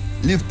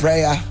 leave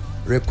prayer,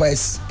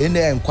 request, any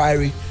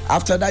inquiry.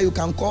 After that, you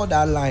can call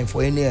that line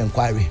for any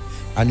inquiry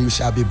and you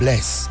shall be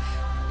blessed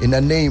in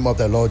the name of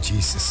the Lord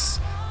Jesus.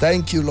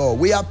 Thank you, Lord.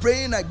 We are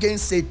praying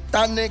against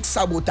satanic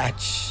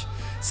sabotage.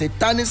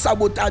 Satanic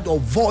sabotage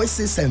of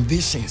voices and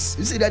visions.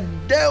 You see, the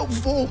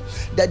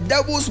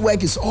devil's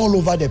work is all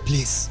over the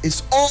place.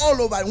 It's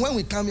all over. And when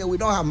we come here, we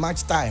don't have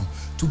much time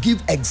to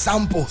give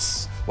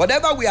examples.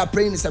 Whatever we are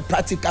praying is a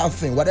practical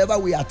thing. Whatever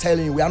we are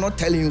telling you, we are not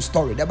telling you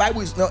story. The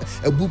Bible is not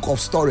a book of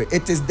story.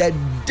 It is the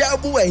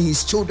devil and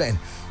his children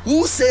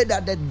who say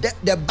that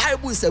the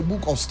Bible is a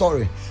book of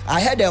story.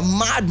 I heard a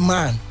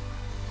madman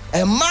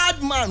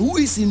who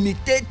is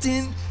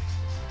imitating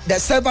the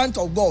servant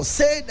of God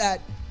say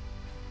that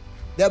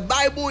the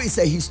Bible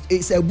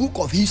is a book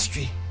of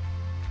history.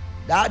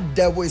 That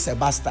devil is a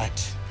bastard.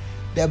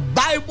 The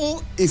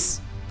Bible is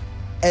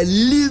a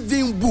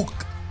living book.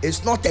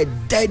 It's not a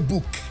dead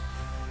book.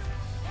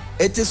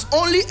 It is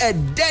only a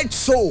dead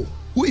soul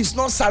who is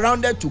not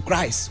surrounded to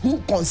Christ,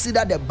 who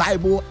consider the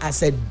Bible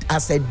as a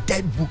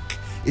dead book.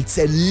 It's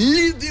a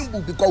living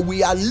book because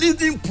we are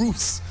living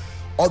proofs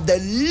of the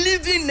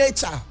living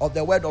nature of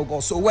the word of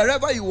God. So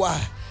wherever you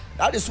are,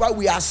 that is why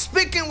we are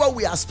speaking what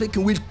we are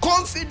speaking with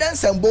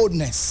confidence and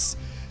boldness,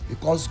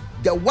 because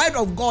the word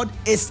of God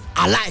is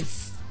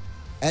alive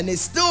and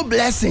it's still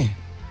blessing.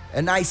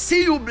 And I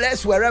see you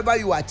blessed wherever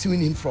you are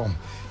tuning from.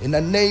 in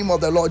the name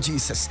of the Lord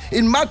Jesus.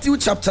 In Matthew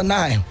chapter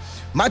 9,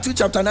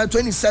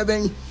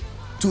 27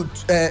 to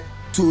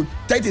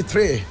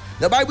 33,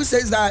 the Bible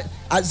says that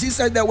as Jesus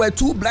said, there were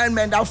two blind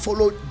men that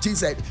followed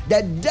Jesus.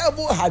 The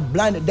devil had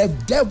blinded. The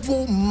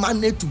devil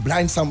managed to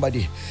blind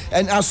somebody.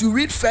 And as you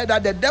read further,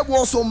 the devil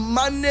also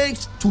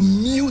managed to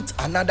mute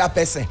another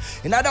person.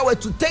 In other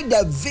words, to take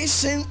the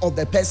vision of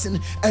the person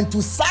and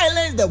to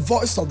silence the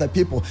voice of the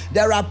people.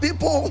 There are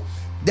people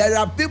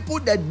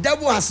the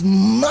devil has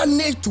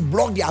managed to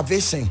block their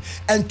vision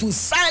and to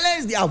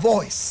silence their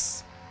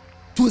voice.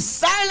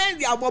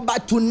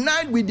 But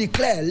tonight we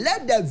declare,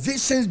 let the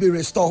visions be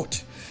restored.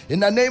 In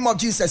the name of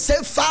Jesus,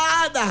 say,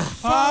 Father,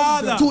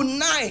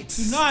 tonight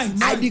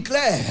I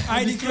declare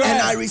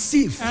and I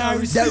receive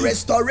the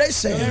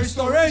restoration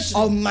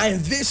of my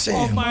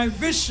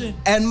vision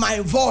and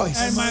my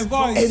voice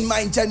in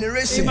my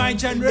generation.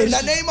 In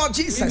the name of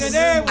Jesus,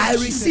 I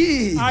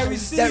receive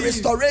the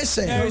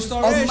restoration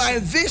of my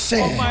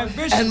vision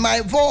and my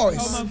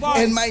voice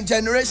in my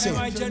generation.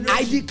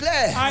 I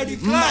declare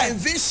my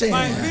vision,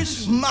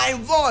 my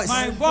voice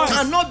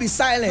cannot be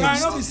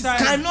silenced,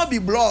 cannot be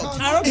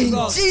blocked. In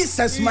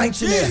Jesus'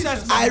 mighty name,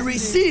 I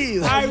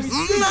receive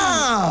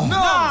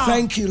now.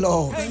 Thank you,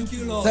 Lord. Thank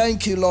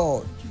you,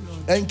 Lord.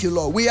 Thank you,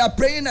 Lord. We are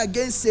praying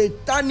against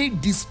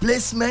satanic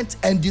displacement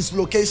and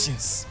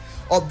dislocations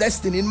of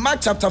destiny. In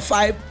Mark chapter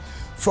 5,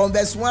 from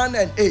verse 1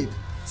 and 8.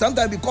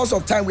 Sometimes because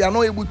of time, we are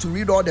not able to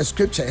read all the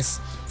scriptures.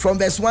 From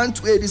verse 1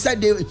 to 8, he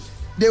said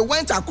they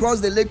went across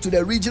the lake to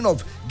the region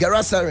of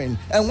Gerasene.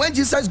 And when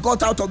Jesus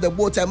got out of the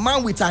boat, a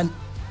man with an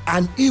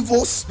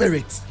evil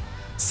spirit,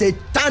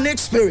 satanic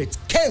spirit,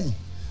 came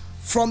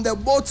from the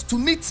boat to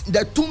meet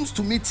the tombs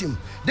to meet him.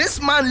 This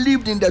man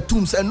lived in the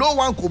tombs and no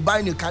one could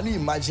bind him. Can you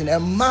imagine? A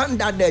man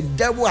that the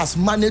devil has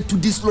managed to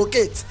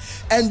dislocate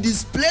and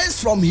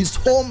displace from his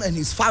home and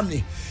his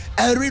family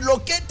and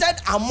relocated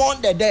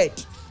among the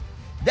dead.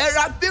 There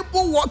are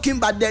people walking,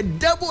 but the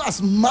devil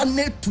has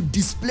managed to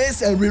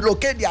displace and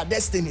relocate their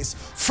destinies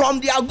from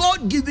their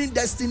God-given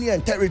destiny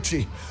and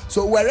territory.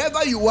 So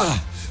wherever you are,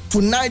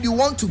 tonight you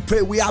want to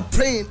pray. We are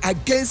praying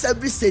against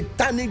every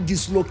satanic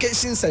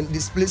dislocations and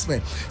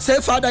displacement. Say,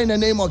 Father, in the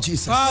name of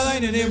Jesus. Father,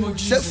 in the name of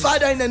Jesus. Say,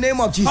 Father, in the name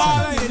of Jesus.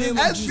 Father, in the name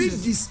of every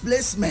Jesus.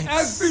 Displacement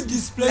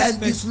And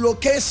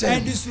dislocation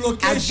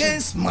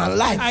against my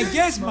life,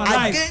 against my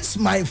life, against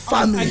my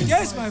family,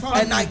 against my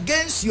family, and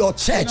against your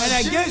church.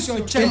 and against your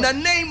church. In the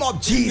name of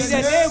Jesus.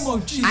 In the name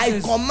of Jesus. I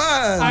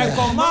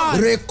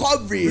command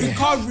recovery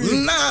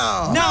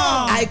now.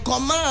 I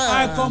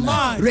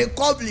command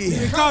recovery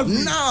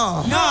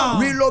now.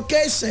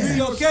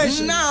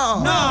 Relocation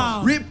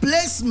now.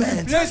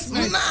 Replacement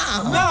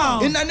now.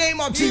 In the name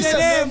of Jesus.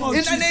 In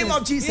the name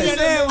of Jesus.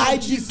 I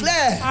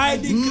declare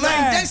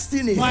my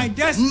destiny, my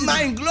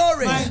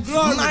glory,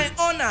 my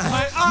honor,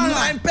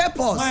 my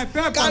purpose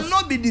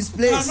cannot be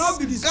displaced,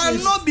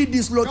 cannot be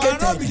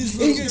dislocated.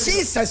 In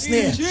Jesus'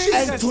 name.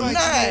 And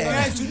tonight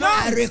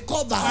I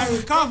recover,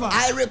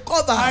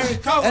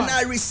 and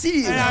I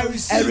receive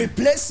a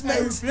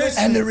replacement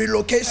and a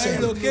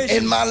relocation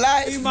in my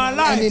life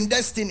and in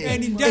destiny.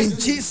 In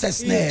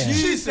Jesus' name.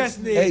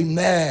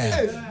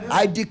 Amen.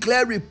 I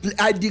declare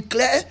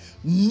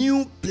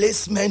new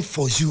placement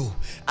for you.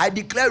 I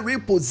declare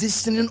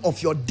repositioning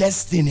of your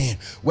destiny.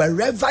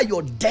 Wherever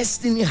your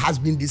destiny has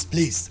been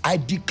displaced, I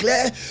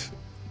declare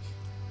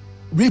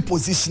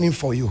repositioning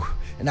for you.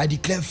 And I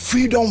declare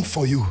freedom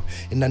for you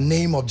in the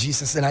name of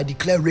Jesus. And I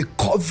declare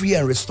recovery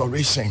and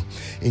restoration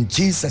in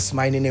Jesus'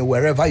 mighty name.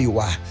 Wherever you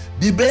are,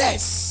 be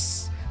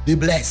blessed. Be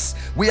blessed.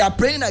 We are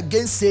praying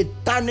against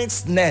satanic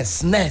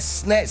snares.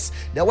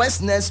 The word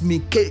snares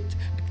mean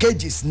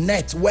cages,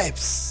 net,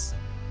 webs,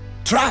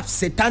 traps,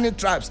 satanic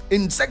traps.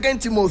 In 2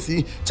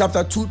 Timothy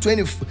chapter 2,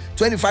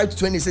 25 to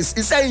 26,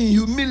 it says in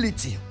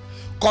humility,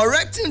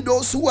 correcting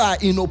those who are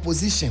in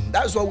opposition.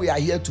 That's what we are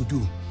here to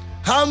do.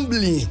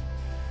 Humbly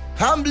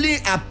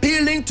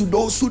appealing to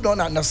those who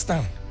don't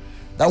understand.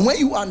 That when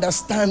you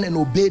understand and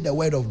obey the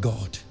word of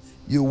God,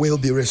 you will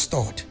be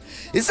restored.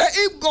 It said,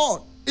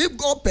 if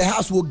God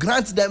perhaps will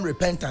grant them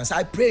repentance,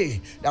 I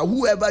pray that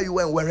whoever you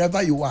are and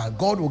wherever you are,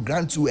 God will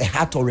grant you a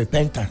heart of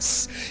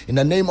repentance in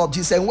the name of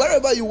Jesus. And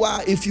wherever you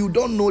are, if you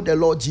don't know the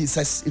Lord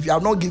Jesus, if you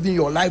have not given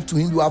your life to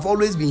him, you have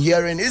always been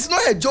hearing, it's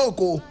not a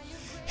joke.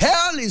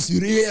 Hell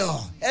is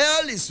real.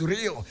 Hell is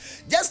real.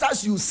 Just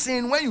as you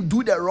sin, when you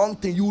do the wrong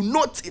thing, you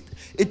notice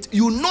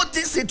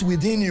it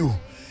within you.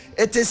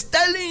 It is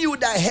telling you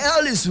that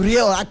hell is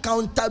real.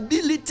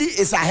 Accountability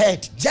is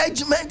ahead.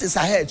 Judgment is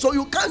ahead. So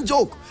you can't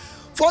joke.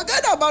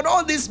 Forget about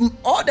all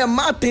the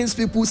mad things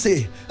people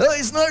say. Oh,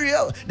 it's not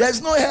real.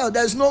 There's no hell.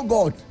 There's no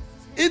God.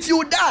 If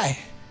you die,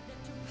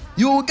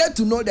 you will get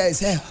to know there is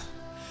hell.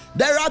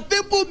 There are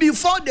people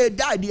before they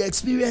die, they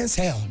experience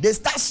hell. They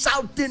start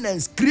shouting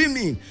and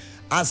screaming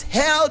as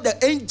hell, the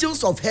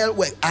angels of hell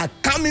are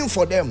coming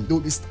for them. They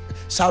will be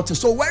shouting.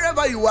 So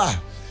wherever you are,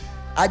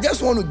 I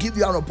just want to give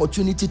you an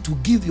opportunity to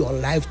give your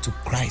life to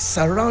Christ.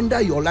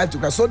 Surrender your life to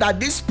Christ so that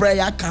this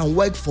prayer can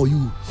work for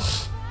you.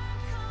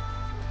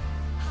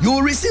 You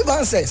will receive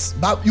answers,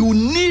 but you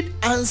need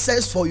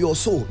answers for your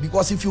soul,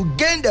 because if you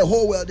gain the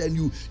whole world and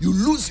you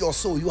lose your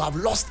soul, you have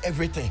lost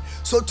everything.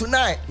 So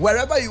tonight,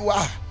 wherever you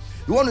are,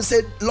 you want to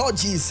say, Lord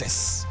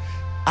Jesus,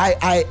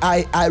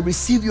 I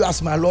receive you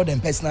as my Lord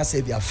and personal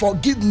Savior.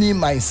 Forgive me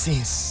my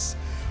sins.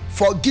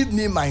 Forgive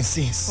me my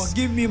sins.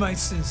 Forgive me my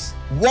sins.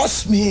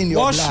 Wash me in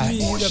your blood. Wash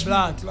me in the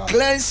blood.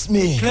 Cleanse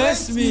me.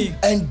 Cleanse me.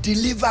 And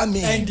deliver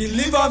me. And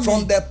deliver me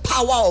from the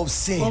power of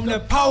sin. From the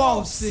power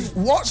of sin.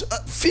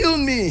 Fill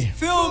me.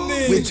 Fill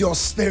me with your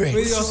spirit.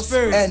 With your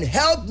spirit. And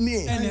help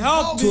me. And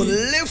help to me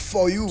live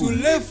for you. To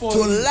live for to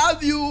you.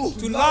 love you.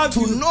 To love to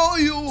you. know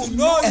you. To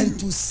know and you.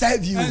 to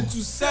serve you. And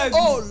to serve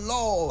oh you.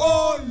 Lord.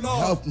 Oh Lord.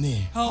 Help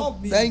me.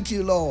 Help me. Thank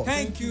you, Lord.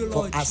 Thank you,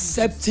 Lord. For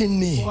accepting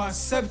me. For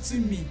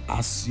accepting me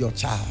as your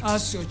child.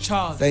 As your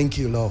child. Thank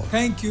you, Lord.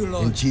 Thank you,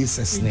 Lord. In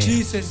Jesus' name. In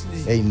Jesus'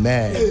 name.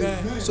 Amen.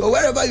 Amen. So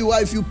wherever you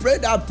are, if you pray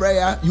that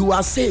prayer, you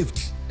are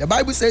saved. The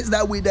Bible says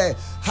that with the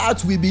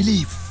heart we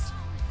believe,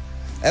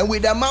 and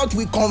with the mouth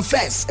we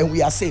confess, and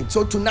we are saved.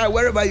 So tonight,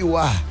 wherever you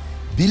are,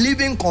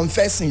 believing,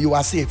 confessing, you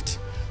are saved.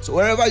 So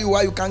wherever you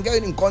are, you can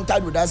get in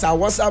contact with us. Our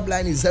WhatsApp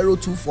line is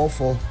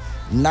 0244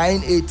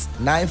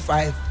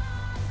 9895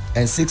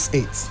 and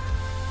 68.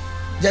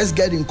 Just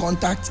get in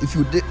contact if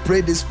you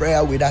pray this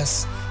prayer with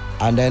us,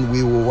 and then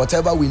we will,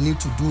 whatever we need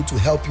to do to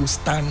help you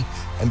stand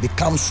and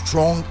become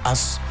strong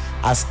as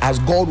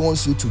God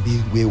wants you to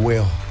be, we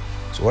will.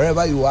 So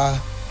wherever you are,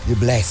 be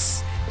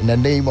blessed. In the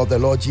name of the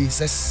Lord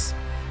Jesus.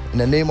 In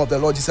the name of the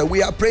Lord Jesus.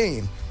 We are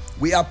praying.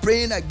 We are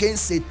praying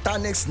against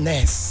satanic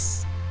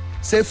snares.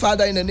 Say,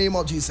 Father, in the name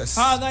of Jesus.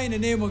 Father, in the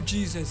name of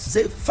Jesus.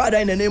 Say, Father,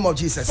 in the name of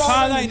Jesus.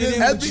 Father, in the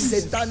name of Jesus.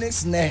 Every satanic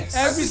snare.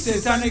 Every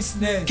satanic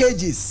snare.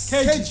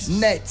 Cages.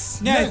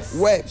 Nets.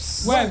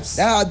 Webs.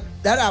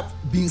 That have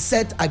been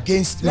set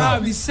against me. That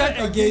have been set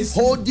against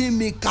holding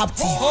me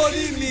captive.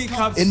 Holding me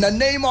captive. In the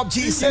name of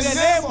Jesus. In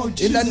the name of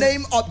Jesus. In the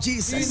name of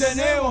Jesus. In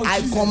the name of I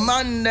Jesus.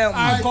 command them.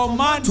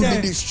 To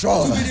be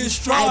destroyed. To be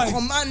destroyed. I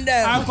command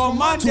them.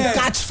 To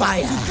catch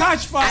fire. To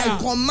catch fire. I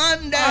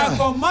command them.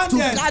 To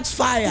catch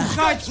fire. To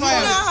catch fire.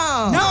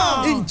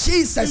 Now. In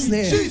Jesus'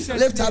 name.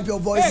 Lift up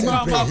your voice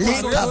and pray. In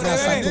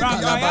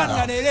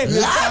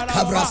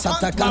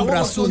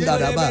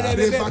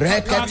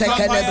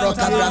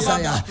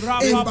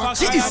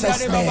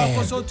Jesus'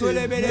 name.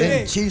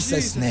 In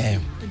Jesus'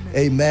 name.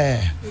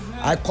 Amen.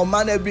 I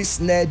command every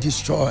snare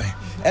destroy,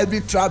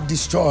 every trap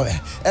destroy,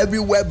 every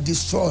web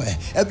destroy,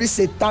 every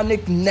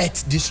satanic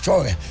net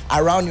destroy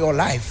around your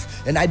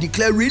life. And I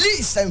declare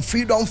release and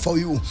freedom for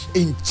you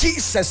in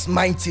Jesus'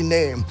 mighty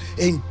name.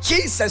 In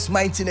Jesus'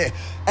 mighty name.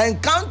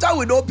 Encounter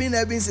with Open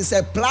Heavens is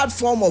a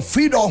platform of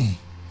freedom.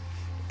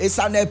 It's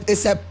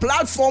a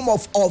platform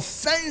of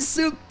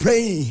offensive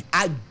praying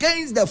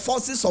against the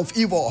forces of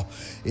evil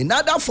in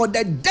order for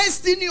the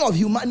destiny of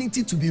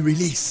humanity to be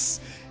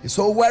released.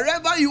 So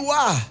wherever you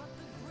are,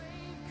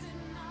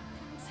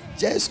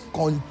 just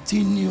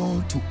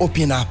continue to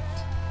open up,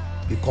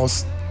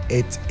 because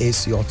it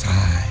is your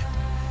time.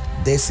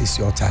 This is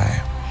your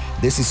time.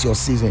 This is your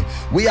season.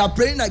 We are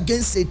praying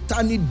against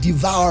satanic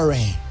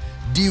devouring.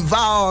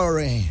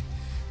 Devouring.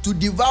 To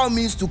devour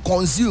means to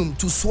consume,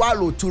 to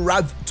swallow, to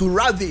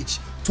ravage,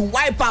 to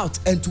wipe out,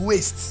 and to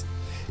waste.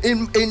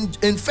 In 1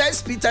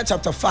 Peter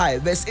chapter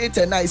 5, verse 8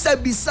 and 9, it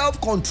said, be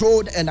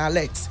self-controlled and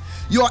alert.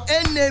 Your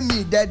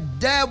enemy, the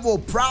devil,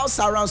 prowls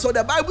around. So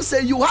the Bible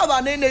says you have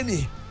an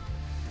enemy.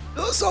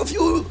 Those of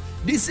you,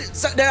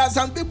 there are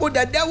some people,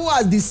 the devil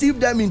has deceived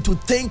them into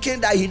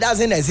thinking that he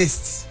doesn't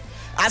exist,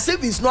 as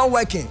if it's not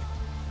working.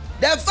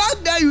 The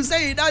fact that you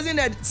say he doesn't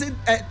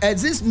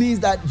exist means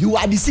that you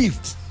are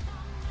deceived.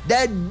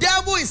 The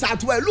devil is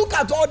at work. Look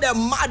at all the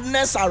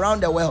madness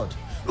around the world.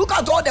 Look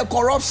at all the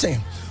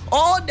corruption,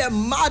 all the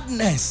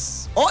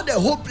madness, all the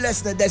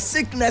hopelessness, the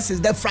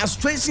sicknesses, the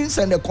frustrations,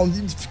 and the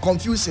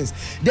confusions.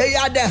 They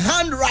are the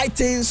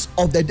handwritings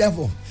of the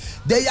devil.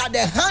 They are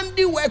the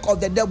handiwork of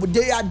the devil.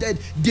 They are the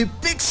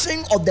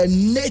depiction of the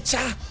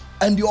nature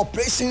and the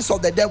operations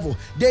of the devil.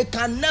 They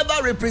can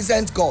never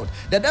represent God.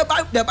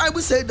 The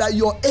Bible says that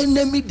your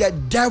enemy, the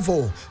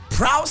devil,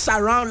 prowls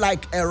around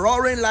like a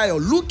roaring lion,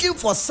 looking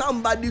for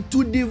somebody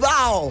to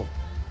devour.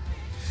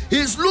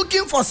 He's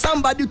looking for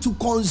somebody to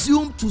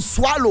consume, to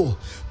swallow,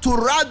 to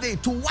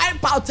ravage, to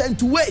wipe out, and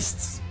to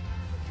waste.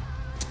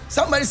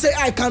 Somebody say,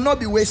 I cannot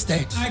be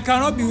wasted. I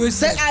cannot be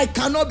wasted. Say, I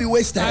cannot be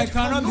wasted. I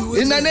cannot be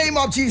wasted. In the name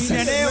of Jesus. In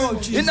the name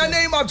of Jesus. In the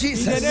name of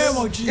Jesus. In the name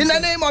of Jesus. In the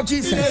name of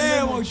Jesus. In the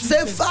name of Jesus.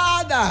 Say,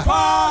 Father,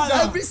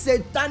 every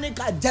satanic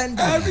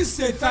agenda,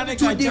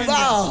 to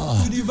devour,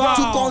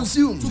 to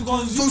consume, to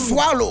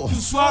swallow,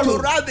 to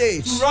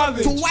ravage,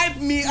 to wipe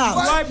me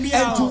out,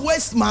 and to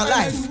waste my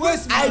life.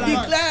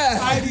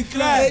 I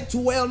declare it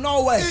will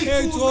not work.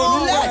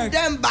 Let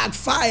them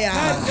backfire.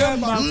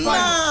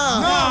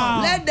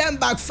 Now. Let them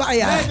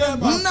backfire.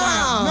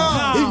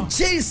 Now. In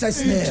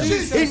Jesus' name.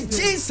 In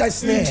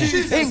Jesus' name.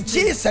 In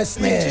Jesus'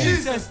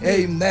 name.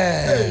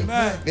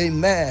 Amen.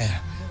 Amen.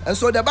 And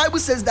so the Bible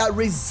says that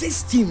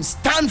resist him,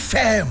 stand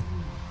firm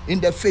in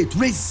the faith.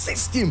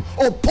 Resist him,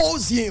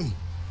 oppose him.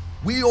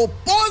 We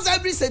oppose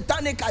every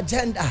satanic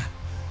agenda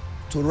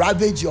to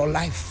ravage your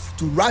life,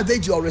 to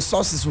ravage your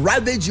resources,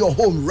 ravage your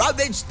home,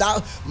 ravage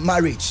that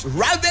marriage,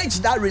 ravage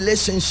that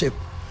relationship.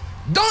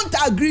 Don't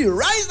agree.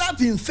 Rise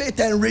up in faith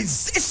and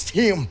resist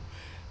him,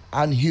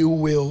 and he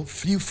will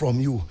flee from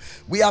you.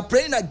 We are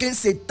praying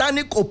against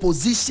satanic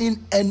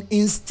opposition and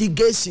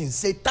instigation.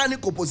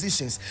 Satanic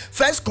oppositions.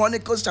 1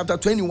 Chronicles chapter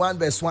 21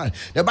 verse 1.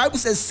 The Bible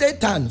says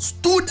Satan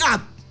stood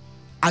up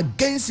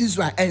against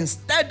Israel and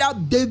stirred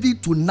up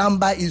David to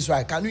number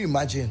Israel. Can you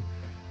imagine?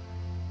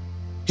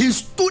 He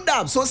stood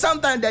up. So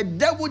sometimes the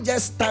devil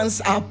just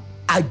stands up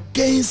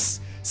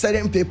against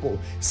certain people,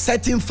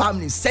 certain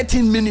families,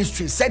 certain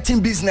ministries, certain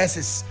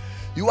businesses.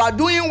 You are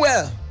doing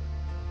well,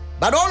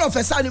 but all of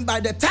a sudden, by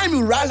the time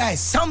you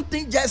realize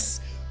something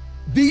just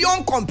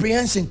beyond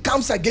comprehension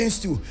comes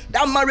against you,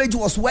 that marriage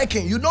was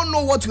working, you don't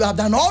know what you have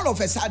done, all of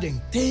a sudden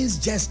things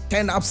just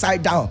turn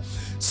upside down.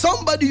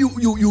 Somebody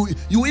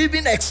you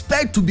even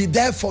expect to be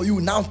there for you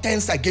now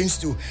turns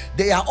against you.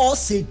 They are all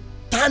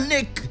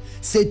satanic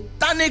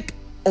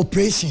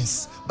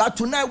operations. But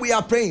tonight we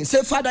are praying.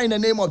 Say, Father, in the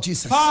name of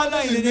Jesus.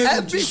 Father, in the name of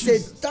Every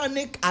Jesus.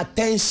 satanic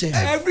attention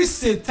Every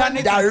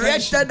satanic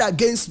directed attention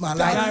against my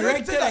life,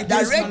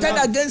 directed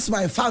against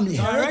my family,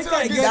 Directed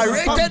against my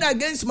directed family.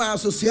 against my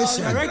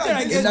association, Directed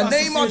against in the my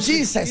name of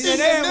association. Jesus, In the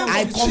name of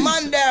I Jesus.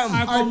 command them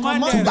I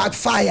command to them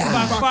backfire,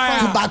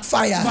 to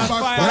backfire.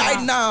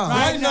 right now,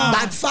 Right now.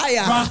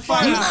 backfire,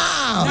 Backfire.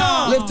 now.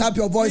 Now. Lift up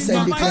your voice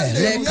and declare.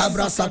 Yes. We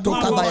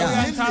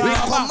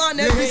command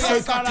every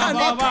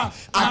satanic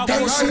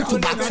attention to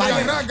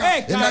backfire. In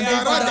the name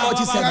of the Lord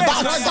Jesus,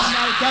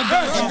 backfire.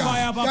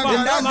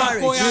 In that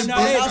marriage, in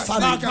that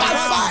family,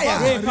 backfire.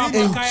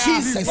 In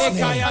Jesus'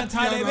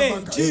 name.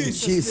 In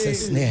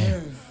Jesus'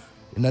 name.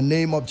 In the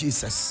name of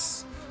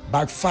Jesus.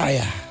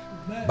 Backfire.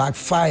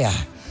 Backfire.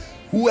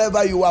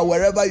 Whoever you are,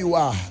 wherever you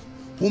are,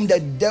 whom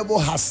the devil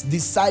has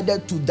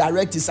decided to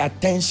direct his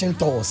attention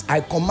towards,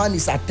 I command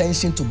his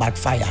attention to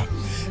backfire.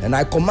 And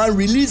I command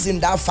release in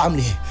that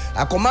family.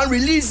 I command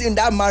release in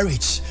that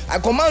marriage. I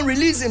command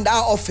release in that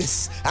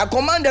office. I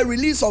command the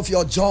release of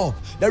your job,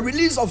 the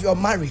release of your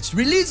marriage,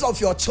 release of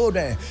your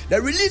children,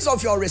 the release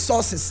of your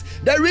resources,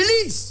 the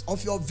release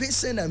of your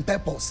vision and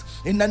purpose.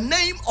 In the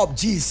name of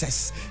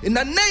Jesus. In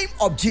the name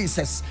of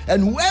Jesus.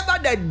 And whoever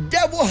the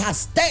devil has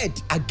stirred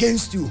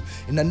against you,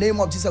 in the name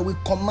of Jesus, we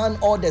command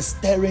all the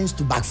stirrings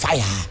to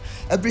backfire.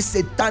 Every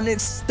satanic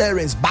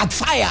stirrings,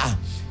 backfire.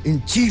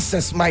 In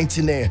Jesus'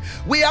 mighty name.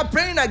 We are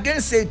praying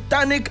against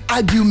satanic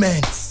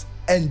arguments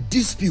and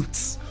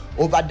disputes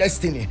over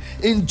destiny.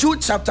 In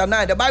Jude chapter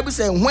 9, the Bible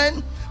says,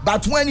 when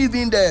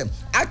even the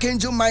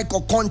archangel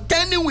Michael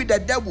contending with the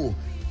devil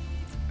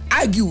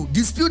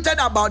disputed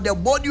about the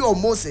body of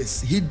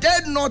Moses, he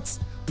dared not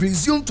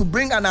presume to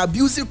bring an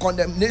abusive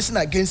condemnation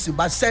against you,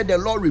 but said, the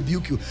Lord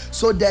rebuke you.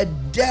 So the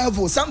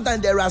devil,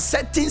 sometimes there are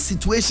certain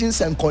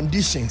situations and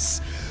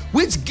conditions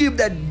which give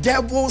the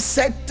devil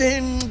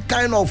certain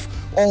kind of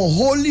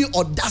unholy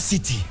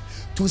audacity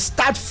to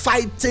start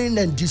fighting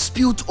and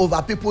dispute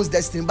over people's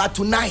destiny. But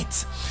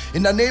tonight,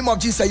 in the name of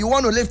Jesus, you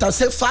want to lift up,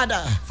 say,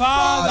 Father,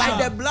 by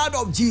the blood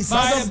of Jesus,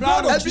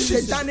 every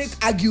satanic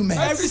argument,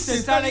 and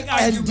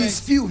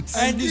disputes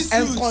and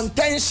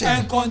contention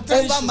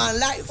over my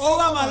life,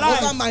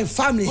 over my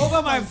family,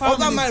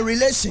 over my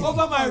relation,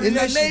 in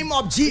the name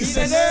of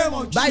Jesus,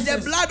 by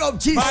the blood of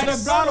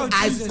Jesus,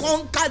 I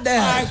conquer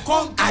them,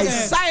 I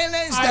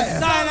silence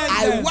them,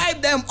 I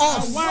wipe them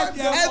off.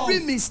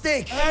 Every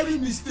mistake,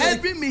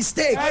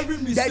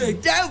 the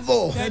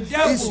devil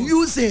is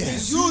using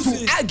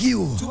to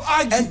argue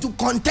and to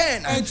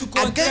contend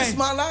against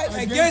my life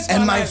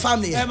and my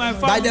family.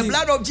 By the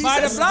blood of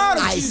Jesus,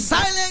 I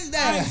silence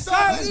them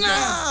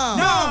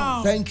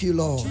now. Thank you,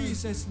 Lord.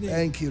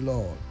 Thank you,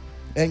 Lord.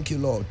 Thank you,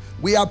 Lord.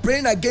 We are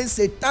praying against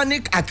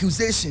satanic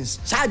accusations,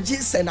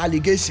 charges, and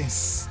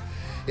allegations.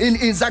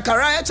 In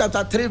Zechariah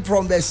chapter 3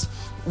 from verse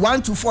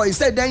 1 to 4, he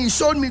said, then he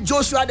showed me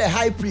Joshua the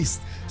high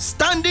priest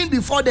standing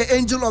before the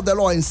angel of the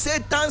Lord, and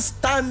Satan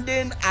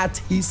standing at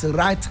his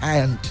right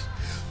hand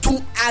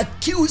to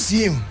accuse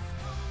him.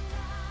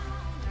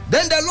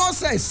 Then the Lord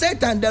said,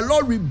 Satan, the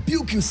Lord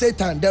rebuke you,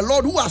 Satan. The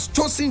Lord who has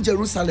chosen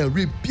Jerusalem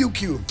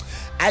rebuke you.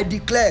 I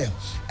declare,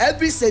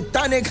 every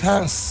satanic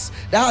hands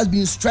that has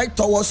been stretched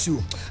towards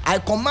you, I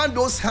command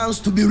those hands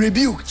to be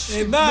rebuked.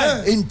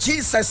 Amen. In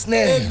Jesus'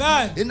 name.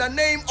 Amen. In the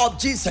name of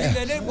Jesus. In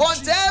the name of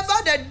Whatever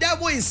the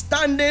devil is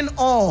standing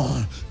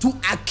on to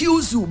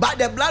accuse you, by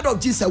the blood of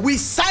Jesus, we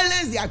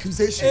silence the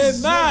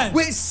accusations. Amen.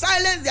 We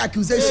silence the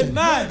accusation.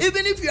 Amen.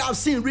 Even if you have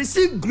sinned,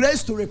 receive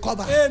grace to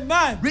recover.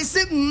 Amen.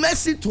 Receive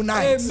mercy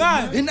tonight.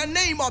 Amen. In the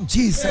name of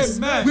Jesus.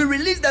 Amen. We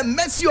release the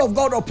mercy of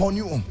God upon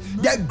you,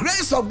 the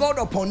grace of God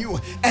upon you,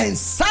 and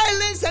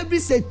silence every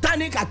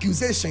satanic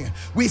accusation.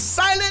 We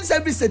silence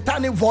every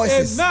satanic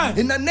voices. Amen.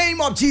 In the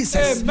name of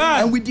Jesus.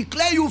 Amen. And we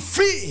declare you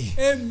free.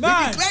 Amen.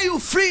 We declare you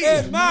free.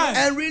 Amen.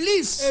 And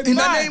release in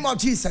the name of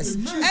Jesus.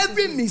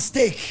 Every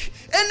mistake,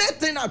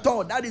 anything at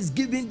all that is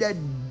giving the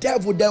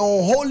devil the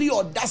unholy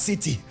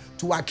audacity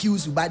to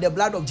accuse you, by the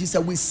blood of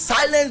Jesus, we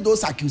silence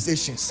those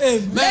accusations.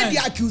 Amen. Let the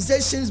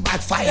accusations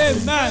backfire.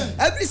 Amen.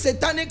 Every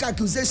satanic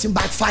accusation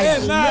backfire.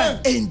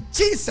 Amen. In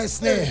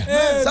Jesus' name.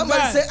 Amen.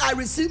 Somebody say, I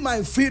receive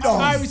my freedom.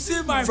 I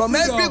receive my from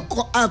freedom.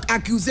 every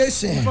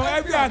accusation. For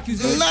every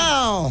accusation.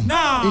 Now.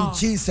 In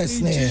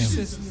Jesus' name.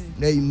 Jesus' name.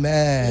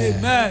 Amen.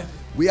 Amen.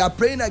 We are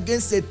praying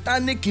against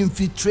satanic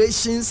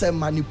infiltrations and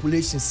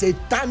manipulations.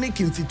 Satanic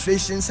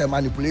infiltrations and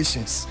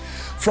manipulations.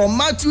 From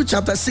Matthew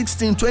chapter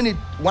 16,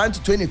 21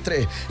 to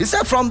 23. He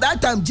said, from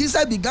that time,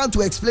 Jesus began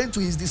to explain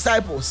to his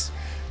disciples,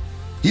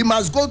 he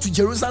must go to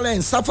Jerusalem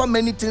and suffer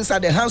many things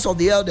at the hands of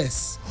the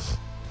elders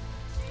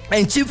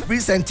and chief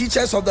priests and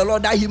teachers of the law,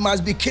 that he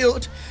must be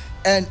killed,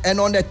 and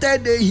on the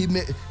third day he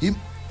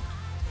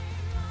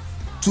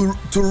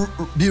to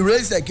be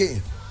raised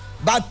again.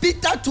 But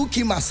Peter took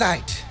him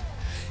aside.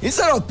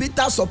 Instead of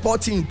Peter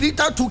supporting him,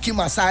 Peter took him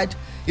aside.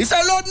 He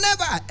said, Lord,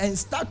 never, and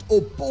start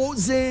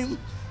opposing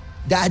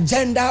the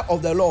agenda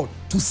of the Lord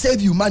to save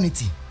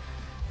humanity.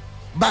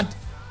 But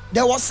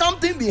there was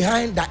something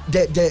behind that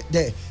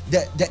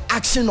the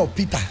action of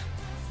Peter.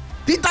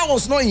 Peter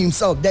was not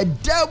himself. The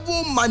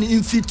devil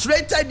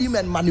infiltrated him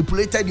and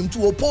manipulated him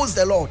to oppose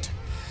the Lord.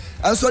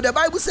 And so the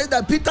Bible says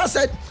that Peter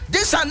said,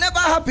 this shall never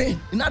happen.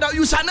 In other words,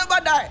 you shall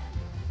never die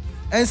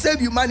and save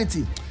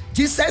humanity.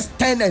 Jesus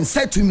turned and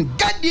said to him,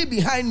 get thee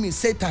behind me,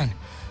 Satan.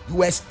 You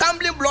were a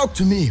stumbling block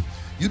to me.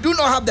 You do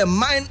not have the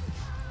mind,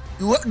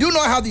 you do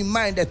not have in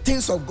mind the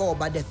things of God,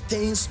 but the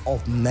things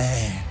of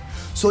man.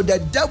 So the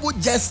devil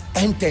just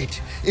entered.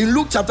 In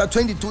Luke chapter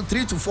 22,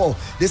 3 to 4,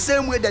 the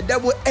same way the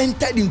devil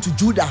entered into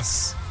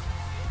Judas.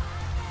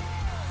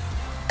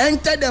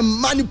 Entered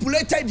and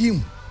manipulated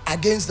him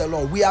against the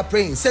Lord. We are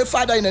praying. Say,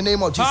 Father, in the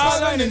name of Jesus.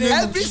 Father, in the name of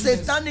every Jesus.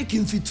 satanic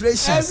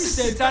infiltrations Every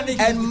satanic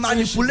and infiltration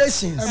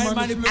manipulations and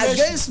manipulation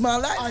against my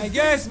life,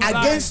 against my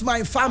against life,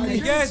 my family,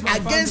 against my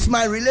against family,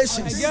 my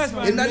relations, against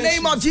my in the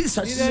name of relations.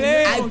 Jesus, In the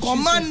name I of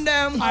command Jesus.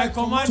 them I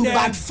command to them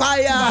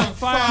backfire, to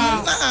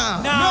backfire.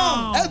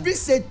 Now. Every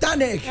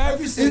satanic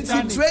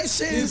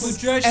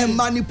infiltrations and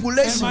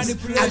manipulations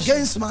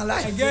against my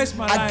life, against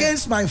my life,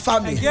 against my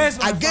family,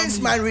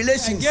 against my my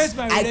relations, against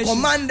my I relations.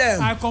 command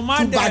them I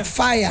command to them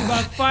backfire, to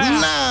backfire.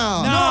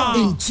 now. Now.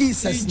 In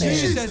Jesus' In name.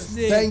 Jesus'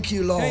 name. Thank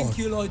you, Lord. Thank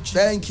you, Lord Jesus.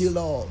 Thank you,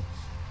 Lord.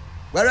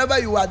 Wherever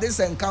you are, this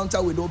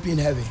encounter with Open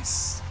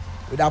Heavens,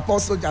 with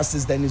Apostle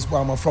Justice Dennis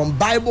Boama from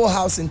Bible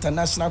House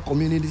International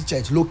Community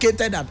Church,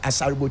 located at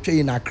Asariboche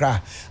in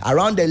Accra,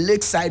 around the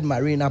Lakeside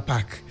Marina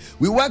Park.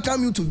 We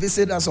welcome you to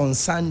visit us on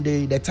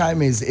Sunday. The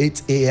time is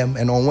 8 a.m.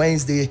 and on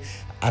Wednesday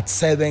at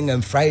 7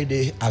 and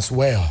Friday as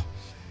well.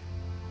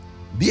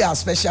 Be our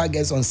special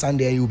guest on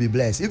Sunday and you'll be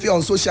blessed. If you're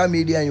on social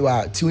media and you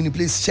are tuning,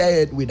 please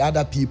share it with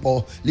other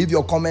people. Leave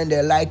your comment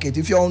there, like it.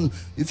 If you're on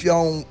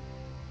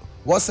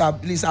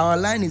WhatsApp, please, our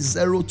line is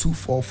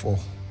 0244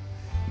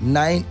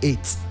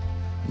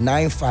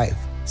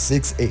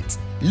 989568.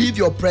 Leave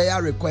your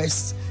prayer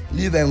requests,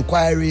 leave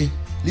inquiry,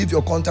 leave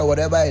your contact,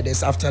 whatever it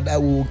is. After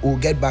that, we'll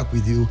get back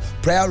with you.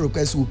 Prayer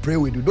requests, we'll pray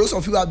with you. Those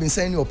of you who have been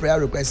sending your prayer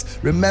requests,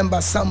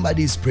 remember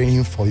somebody is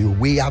praying for you.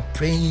 We are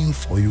praying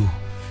for you.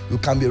 You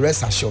can be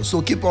rest assured.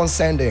 So keep on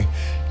sending.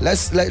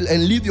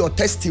 And leave your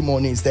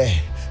testimonies there.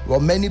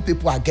 Well, many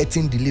people are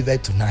getting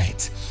delivered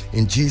tonight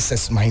in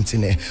Jesus' mighty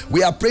name.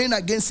 We are praying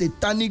against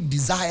satanic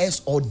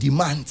desires or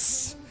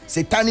demands.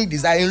 Satanic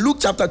desire. In Luke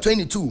chapter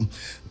 22,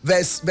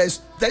 verse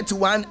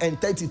 31 and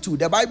 32,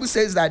 the Bible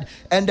says that,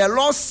 and the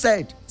Lord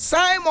said,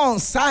 Simon,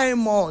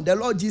 Simon, the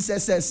Lord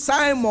Jesus says,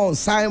 Simon,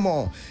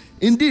 Simon,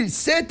 indeed,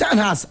 Satan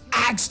has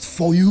asked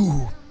for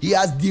you. He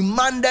has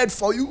demanded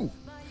for you,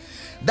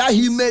 that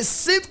he may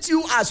sift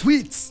you as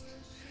wheat.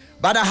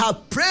 But I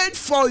have prayed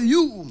for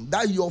you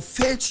that your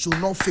faith should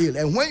not fail.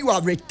 And when you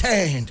have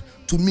returned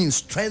to me,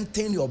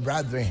 strengthen your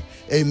brethren.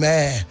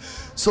 Amen.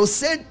 So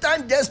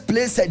Satan just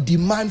placed a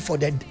demand for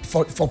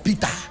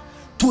Peter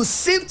to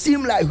sift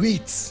him like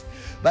wheat.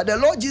 But the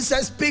Lord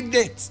Jesus picked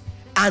it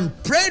and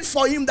prayed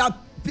for him that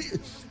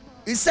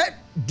he said,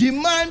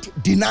 demand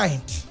denied,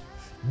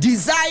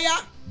 desire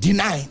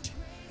denied.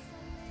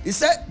 He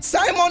said,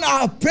 Simon,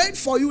 I have prayed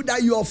for you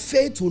that your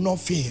faith will not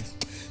fail.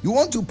 You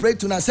want to pray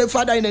tonight? Say,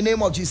 Father, in the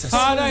name of Jesus.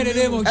 Father, in the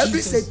name of every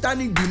Jesus.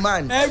 satanic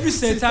demand, Every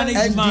satanic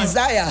demand and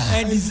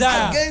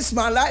desire against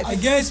my life,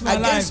 against my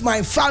against life,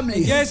 my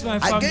family, against my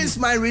family, against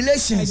my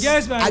relations,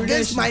 against my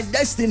against my relations,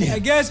 destiny,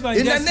 against my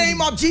in destiny. the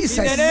name of Jesus.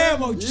 In the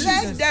name of Jesus.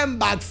 Let them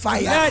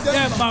backfire. Let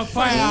them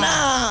backfire.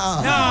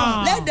 Now.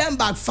 Now. Let them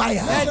backfire.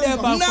 Let them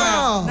backfire.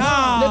 Now.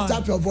 Now. Lift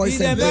up your voice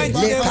In and the pray.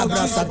 mighty name of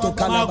Lekabra Jesus. sato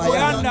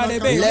kalabaya.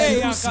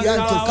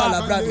 Lelusianto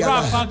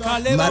kalabradiaba.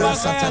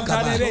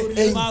 Marasatakaaba.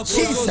 In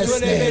Jesus'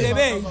 name.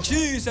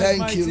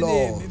 Thank you,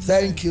 Lord.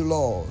 Thank you,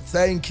 Lord.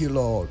 Thank you,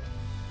 Lord.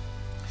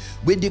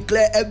 We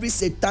declare every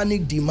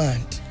satanic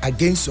demand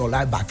against your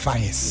life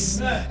backfires.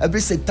 Amen. Every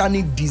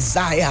satanic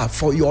desire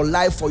for your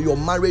life, for your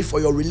marriage, for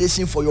your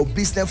relation, for your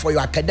business, for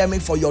your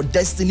academic, for your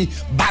destiny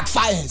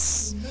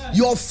backfires. Amen.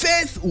 Your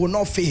faith will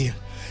not fail.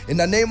 in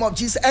the name of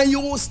Jesus, and you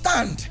will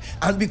stand.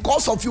 And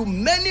because of you,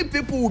 many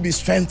people will be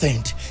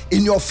strengthened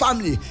in your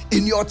family,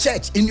 in your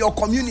church, in your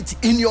community,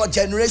 in your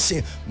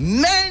generation.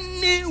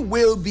 Many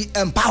will be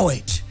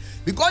empowered,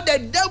 because the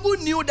devil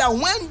knew that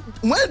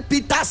when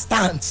Peter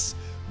stands,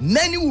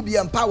 many will be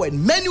empowered,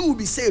 many will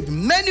be saved,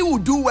 many will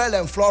do well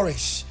and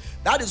flourish.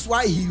 That is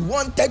why he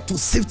wanted to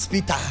sift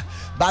Peter.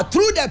 But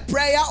through the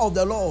prayer of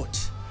the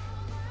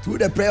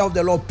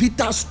Lord,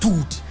 Peter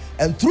stood.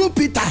 And through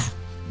Peter,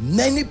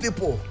 many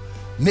people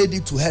made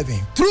it to heaven.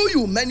 Through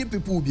you, many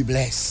people will be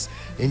blessed.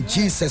 In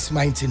Jesus'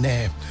 mighty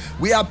name.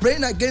 We are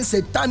praying against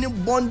satanic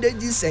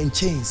bondages and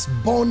chains.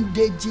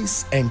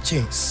 Bondages and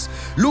chains.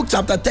 Luke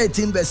chapter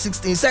 13 verse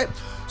 16 said,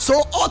 so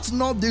ought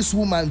not this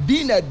woman,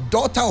 being a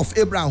daughter of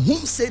Abraham, whom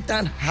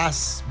Satan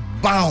has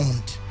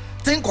bound,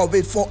 think of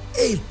it, for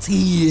 80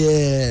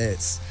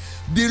 years,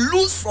 be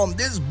loose from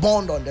this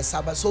bond on the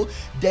Sabbath. So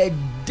the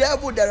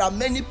devil, there are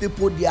many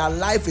people, their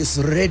life is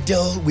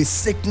riddled with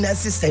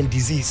sicknesses and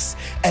disease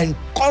and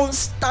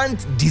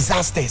constant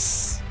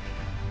disasters.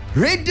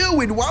 Riddled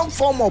with one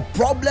form of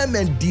problem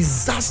and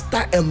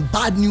disaster and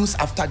bad news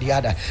after the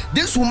other.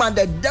 This woman,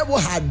 the devil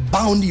had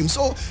bound him.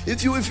 So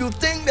if you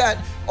think that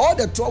all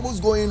the troubles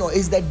going on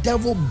is the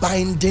devil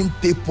binding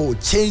people,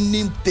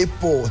 chaining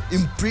people,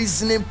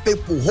 imprisoning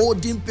people,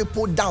 holding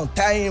people down,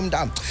 tying him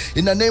down.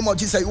 In the name of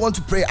Jesus, you want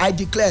to pray. I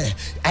declare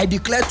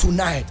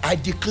tonight, I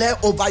declare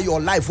over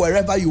your life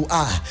wherever you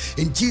are,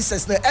 in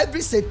Jesus' name,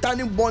 every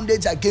satanic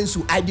bondage against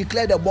you, I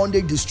declare the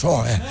bondage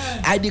destroy.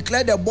 I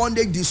declare the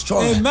bondage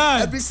destroy.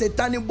 Amen. Every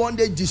satanic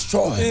bondage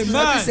destroy. Amen.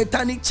 Every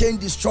satanic chain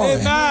destroy.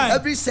 Amen.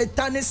 Every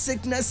satanic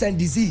sickness and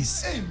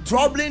disease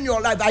troubling your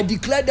life, I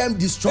declare them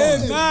destroy.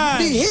 Amen.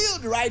 Be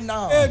healed right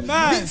now.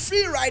 Amen. Be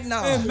free right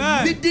now.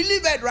 Amen. Be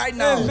delivered right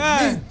now.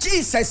 Amen. In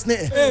Jesus'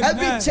 name. Amen.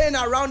 Every chain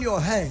around your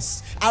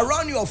hands,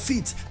 around your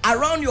feet,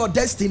 around your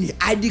destiny,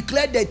 I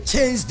declare the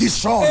chains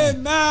destroyed.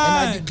 Amen.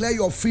 And I declare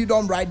your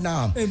freedom right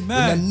now.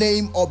 Amen. In the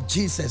name of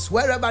Jesus.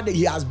 Wherever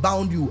he has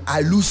bound you,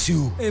 I loose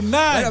you.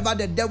 Amen. Wherever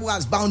the devil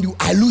has bound you,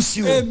 I loose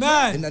you.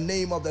 Amen. In the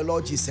name of the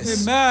Lord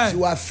Jesus. Amen.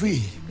 You are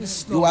free.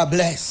 Yes, You are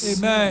blessed.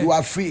 Amen. You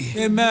are free.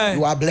 Amen.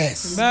 You are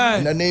blessed. Amen.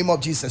 In the name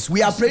of Jesus.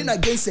 We are praying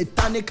against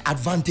satanic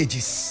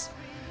advantages.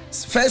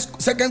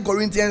 2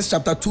 Corinthians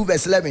chapter 2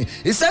 verse 11.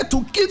 It said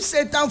to keep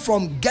Satan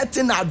from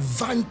getting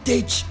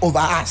advantage over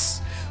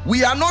us.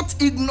 We are not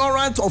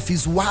ignorant of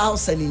his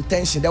wiles and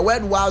intentions. The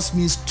word wiles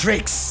means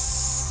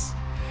tricks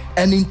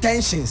and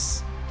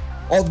intentions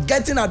of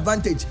getting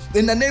advantage.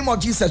 In the name of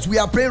Jesus, we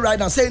are praying right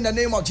now. Say in the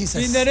name of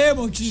Jesus. In the name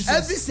of Jesus.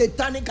 Every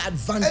satanic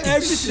advantage,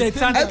 Every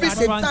satanic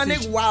satanic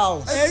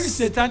wiles, Every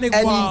satanic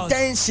and wiles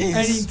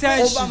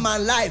intentions over my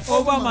life,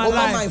 over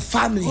my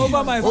family,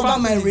 over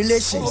my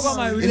relations. over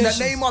my In the relations.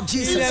 name of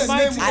Jesus, In the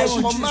mighty I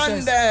name of command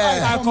Jesus.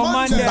 them I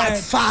command to them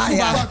backfire to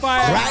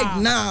backfire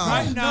right now,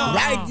 right now,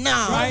 right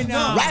now, right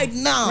now, right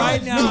now,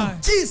 right now.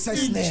 in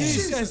Jesus' In name.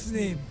 Jesus'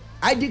 name.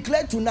 I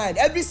declare tonight,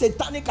 every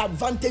satanic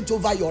advantage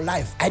over your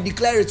life, I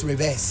declare it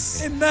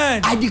reverse.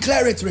 Amen. I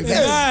declare it reverse.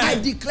 Amen.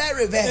 I declare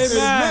reverse.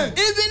 Amen.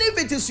 Even if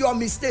it is your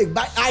mistake,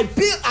 but I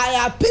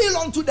appeal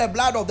unto the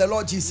blood of the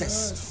Lord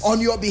Jesus on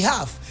your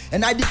behalf.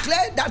 And I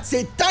declare that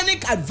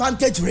satanic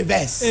advantage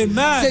reverse.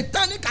 Amen.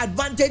 Satanic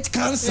advantage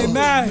cancelled.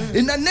 Amen.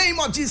 In the name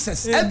of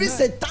Jesus. Amen. Every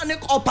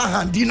satanic upper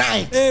hand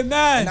denied.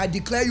 Amen. And I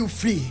declare you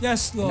free.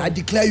 Yes, Lord. And I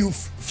declare you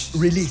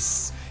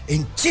release.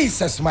 In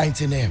Jesus'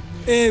 mighty name.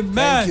 Amen.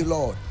 Thank you,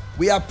 Lord.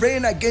 We are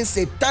praying against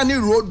satanic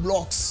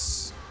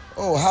roadblocks.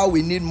 Oh, how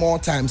we need more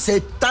time.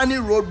 Satanic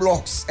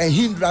roadblocks and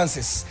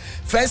hindrances.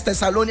 1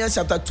 Thessalonians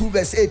chapter 2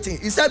 verse 18.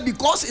 He said,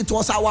 because it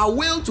was our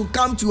will to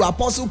come to you,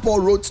 Apostle Paul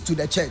wrote to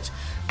the church.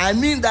 I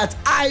mean that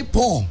I,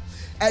 Paul,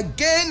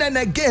 again and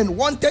again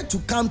wanted to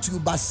come to you,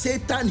 but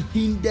Satan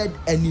hindered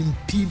and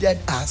impeded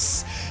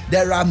us.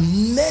 There are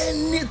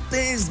many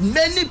things,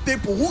 many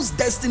people whose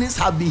destinies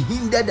have been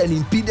hindered and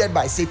impeded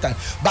by Satan.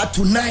 But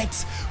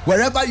tonight,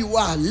 wherever you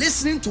are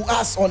listening to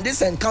us on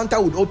this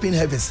encounter with open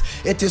heavens,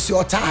 it is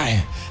your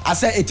time. I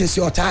said it is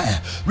your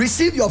time.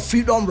 Receive your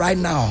freedom right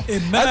now.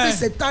 Amen. Every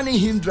satanic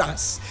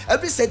hindrance,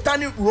 every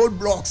satanic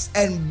roadblocks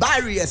and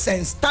barriers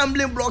and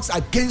stumbling blocks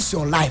against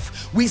your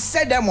life, we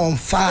set them on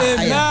fire.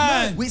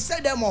 Amen. We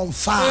set them on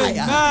fire.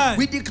 Amen.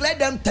 We declare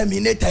them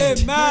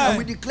terminated. Amen. And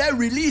we declare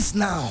release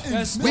now.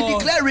 Yes, we Lord.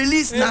 declare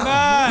release now.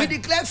 Amen. We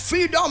declare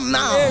freedom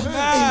now.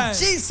 Amen. In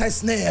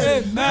Jesus'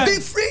 name. Amen. Be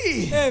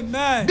free.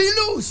 Amen. Be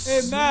loose.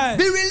 Amen.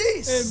 Be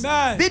released.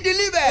 Amen. Be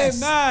delivered.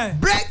 Amen.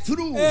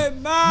 Breakthrough.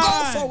 Amen.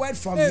 Go forward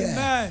from here.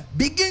 Amen.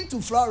 Begin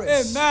to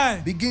flourish.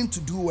 Amen. Begin to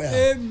do well.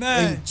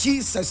 Amen. In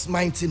Jesus'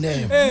 mighty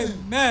name.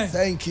 Amen.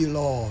 Thank you,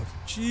 Lord.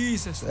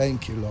 Jesus.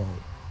 Thank you, Lord.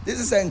 This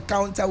is an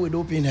encounter with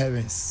open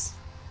heavens.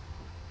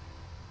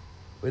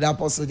 With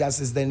Apostle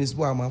Justice Dennis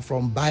Boama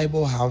from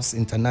Bible House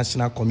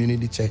International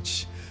Community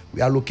Church.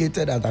 We are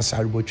located at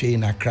Asaribotwe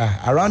in Accra,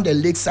 around the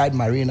Lakeside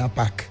Marina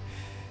Park.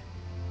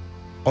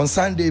 On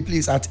Sunday,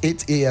 please, at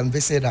 8 a.m.,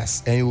 visit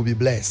us and you will be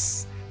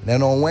blessed.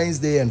 Then on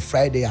Wednesday and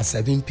Friday at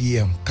 7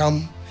 p.m.,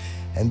 come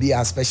and be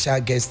our special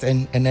guest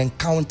and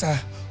encounter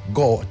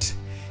God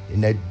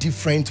in a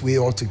different way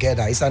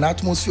altogether. It's an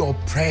atmosphere of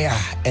prayer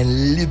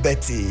and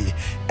liberty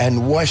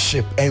and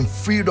worship and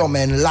freedom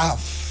and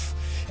love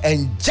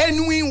and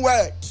genuine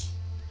word.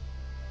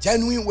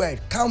 Genuine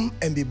word. Come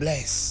and be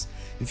blessed.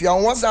 If you're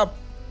on WhatsApp,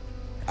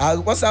 our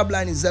WhatsApp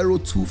line is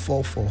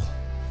 0244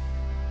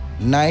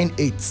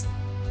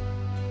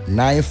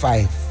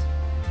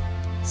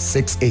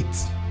 989568.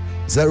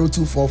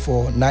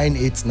 0244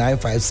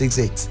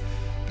 989568.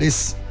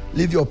 Please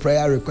leave your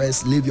prayer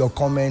request, leave your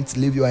comment,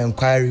 leave your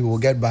inquiry. We'll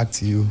get back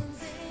to you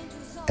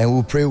and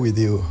we'll pray with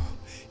you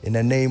in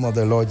the name of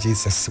the Lord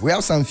Jesus. We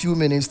have some few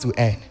minutes to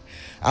end.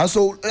 And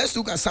so let's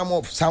look at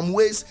some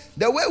ways.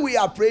 The way we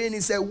are praying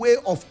is a way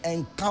of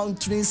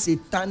encountering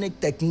satanic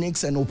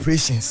techniques and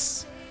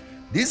operations.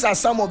 These are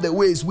some of the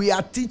ways we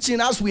are teaching.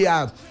 As we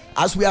are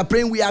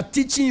praying, we are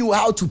teaching you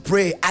how to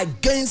pray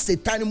against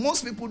Satan.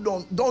 Most people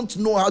don't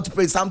know how to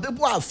pray. Some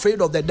people are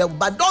afraid of the devil,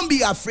 but don't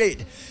be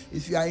afraid.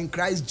 If you are in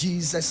Christ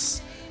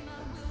Jesus,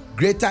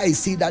 greater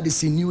is he that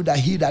is in you than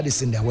he that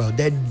is in the world.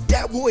 The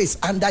devil is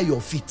under your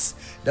feet.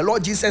 The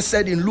Lord Jesus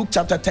said in Luke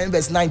chapter 10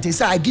 verse 19, he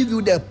said, I give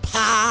you the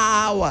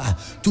power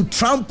to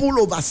trample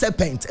over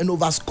serpents and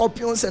over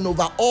scorpions and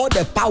over all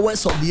the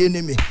powers of the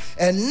enemy,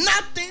 and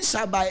nothing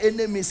shall by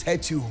enemies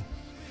hurt you.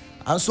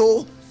 And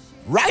so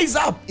rise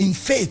up in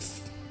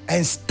faith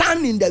and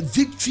stand in the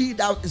victory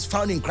that is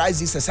found in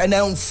Christ Jesus and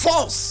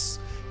enforce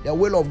the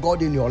will of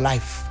God in your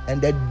life. And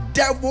the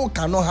devil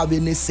cannot have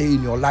any say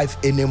in your life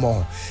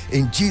anymore.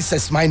 In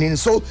Jesus' mighty name.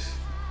 So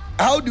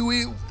how do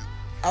we,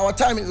 our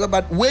time is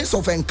about ways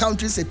of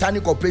encountering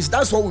satanic operations.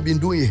 That's what we've been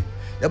doing.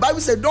 The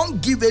Bible said,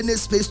 don't give any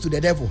space to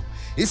the devil.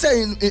 He said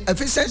in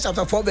Ephesians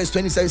chapter 4 verse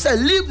 27, he said,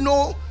 leave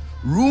no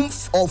room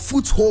or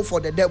foothold for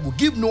the devil.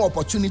 Give no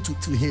opportunity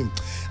to him.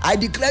 I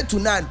declare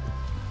tonight,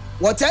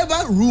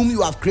 whatever room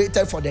you have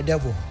created for the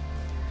devil,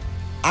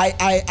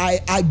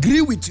 I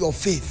agree with your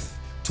faith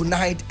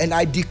tonight, and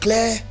I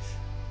declare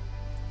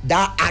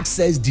that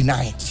access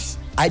denied.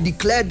 I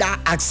declare that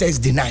access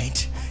denied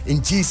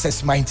in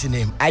Jesus' mighty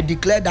name. I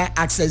declare that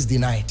access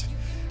denied.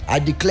 I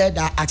declare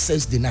that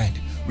access denied.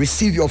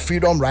 Receive your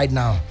freedom right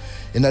now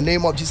in the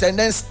name of Jesus, and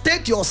then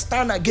take your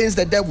stand against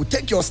the devil.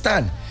 Take your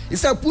stand. He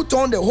said, put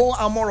on the whole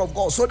armor of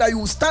God so that you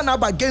will stand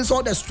up against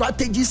all the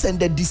strategies and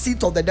the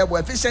deceit of the devil.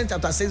 Ephesians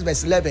chapter 6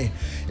 verse 11.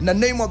 In the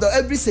name of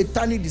every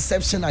satanic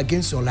deception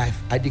against your life,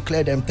 I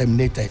declare them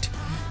terminated.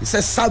 He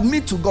says,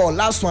 submit to God.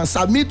 Last one,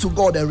 submit to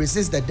God and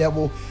resist the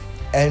devil,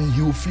 and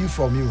he will flee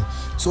from you.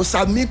 So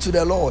submit to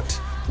the Lord.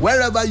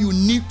 Wherever you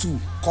need to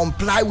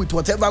comply with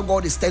whatever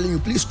God is telling you,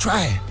 please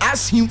try.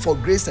 Ask him for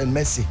grace and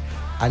mercy,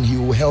 and he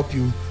will help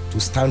you to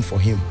stand for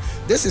him.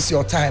 This is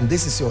your time.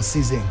 This is your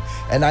season.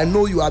 And I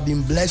know you have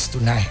been blessed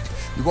tonight,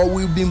 because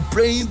we've been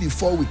praying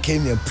before we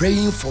came here,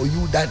 praying for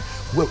you that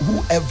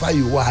whoever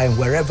you are and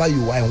wherever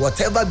you are and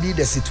whatever be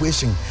the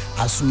situation,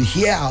 as we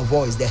hear our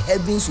voice, the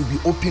heavens will be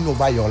open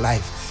over your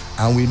life.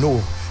 And we know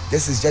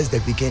this is just the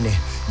beginning.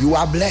 You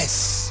are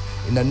blessed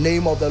in the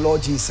name of the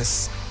Lord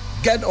Jesus.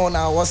 Get on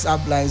our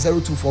WhatsApp line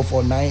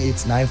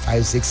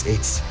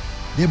 0244989568.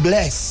 Be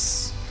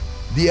blessed,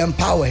 be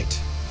empowered,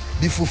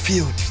 be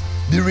fulfilled,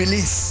 be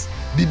released,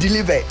 be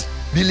delivered,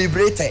 be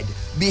liberated,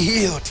 be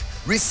healed,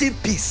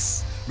 receive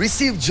peace,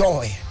 receive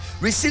joy,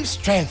 receive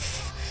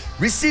strength,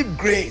 receive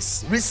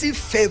grace, receive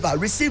favor,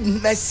 receive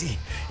mercy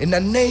in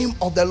the name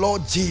of the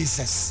Lord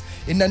Jesus.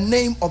 In the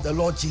name of the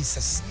Lord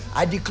Jesus,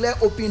 I declare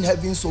open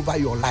heavens over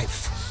your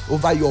life,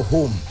 over your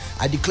home.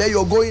 I declare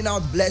you're going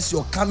out blessed,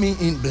 you're coming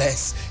in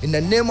blessed. In the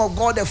name of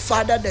God, the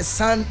Father, the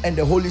Son, and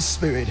the Holy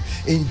Spirit.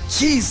 In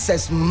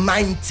Jesus'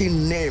 mighty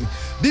name.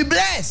 Be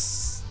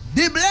blessed.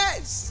 Be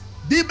blessed.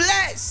 Be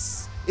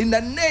blessed. In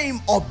the name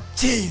of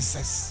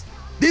Jesus.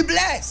 Be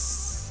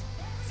blessed.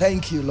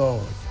 Thank you,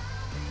 Lord.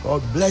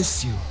 God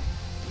bless you.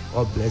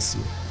 God bless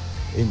you.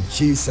 In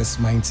Jesus'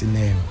 mighty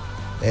name.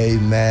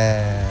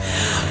 Amen.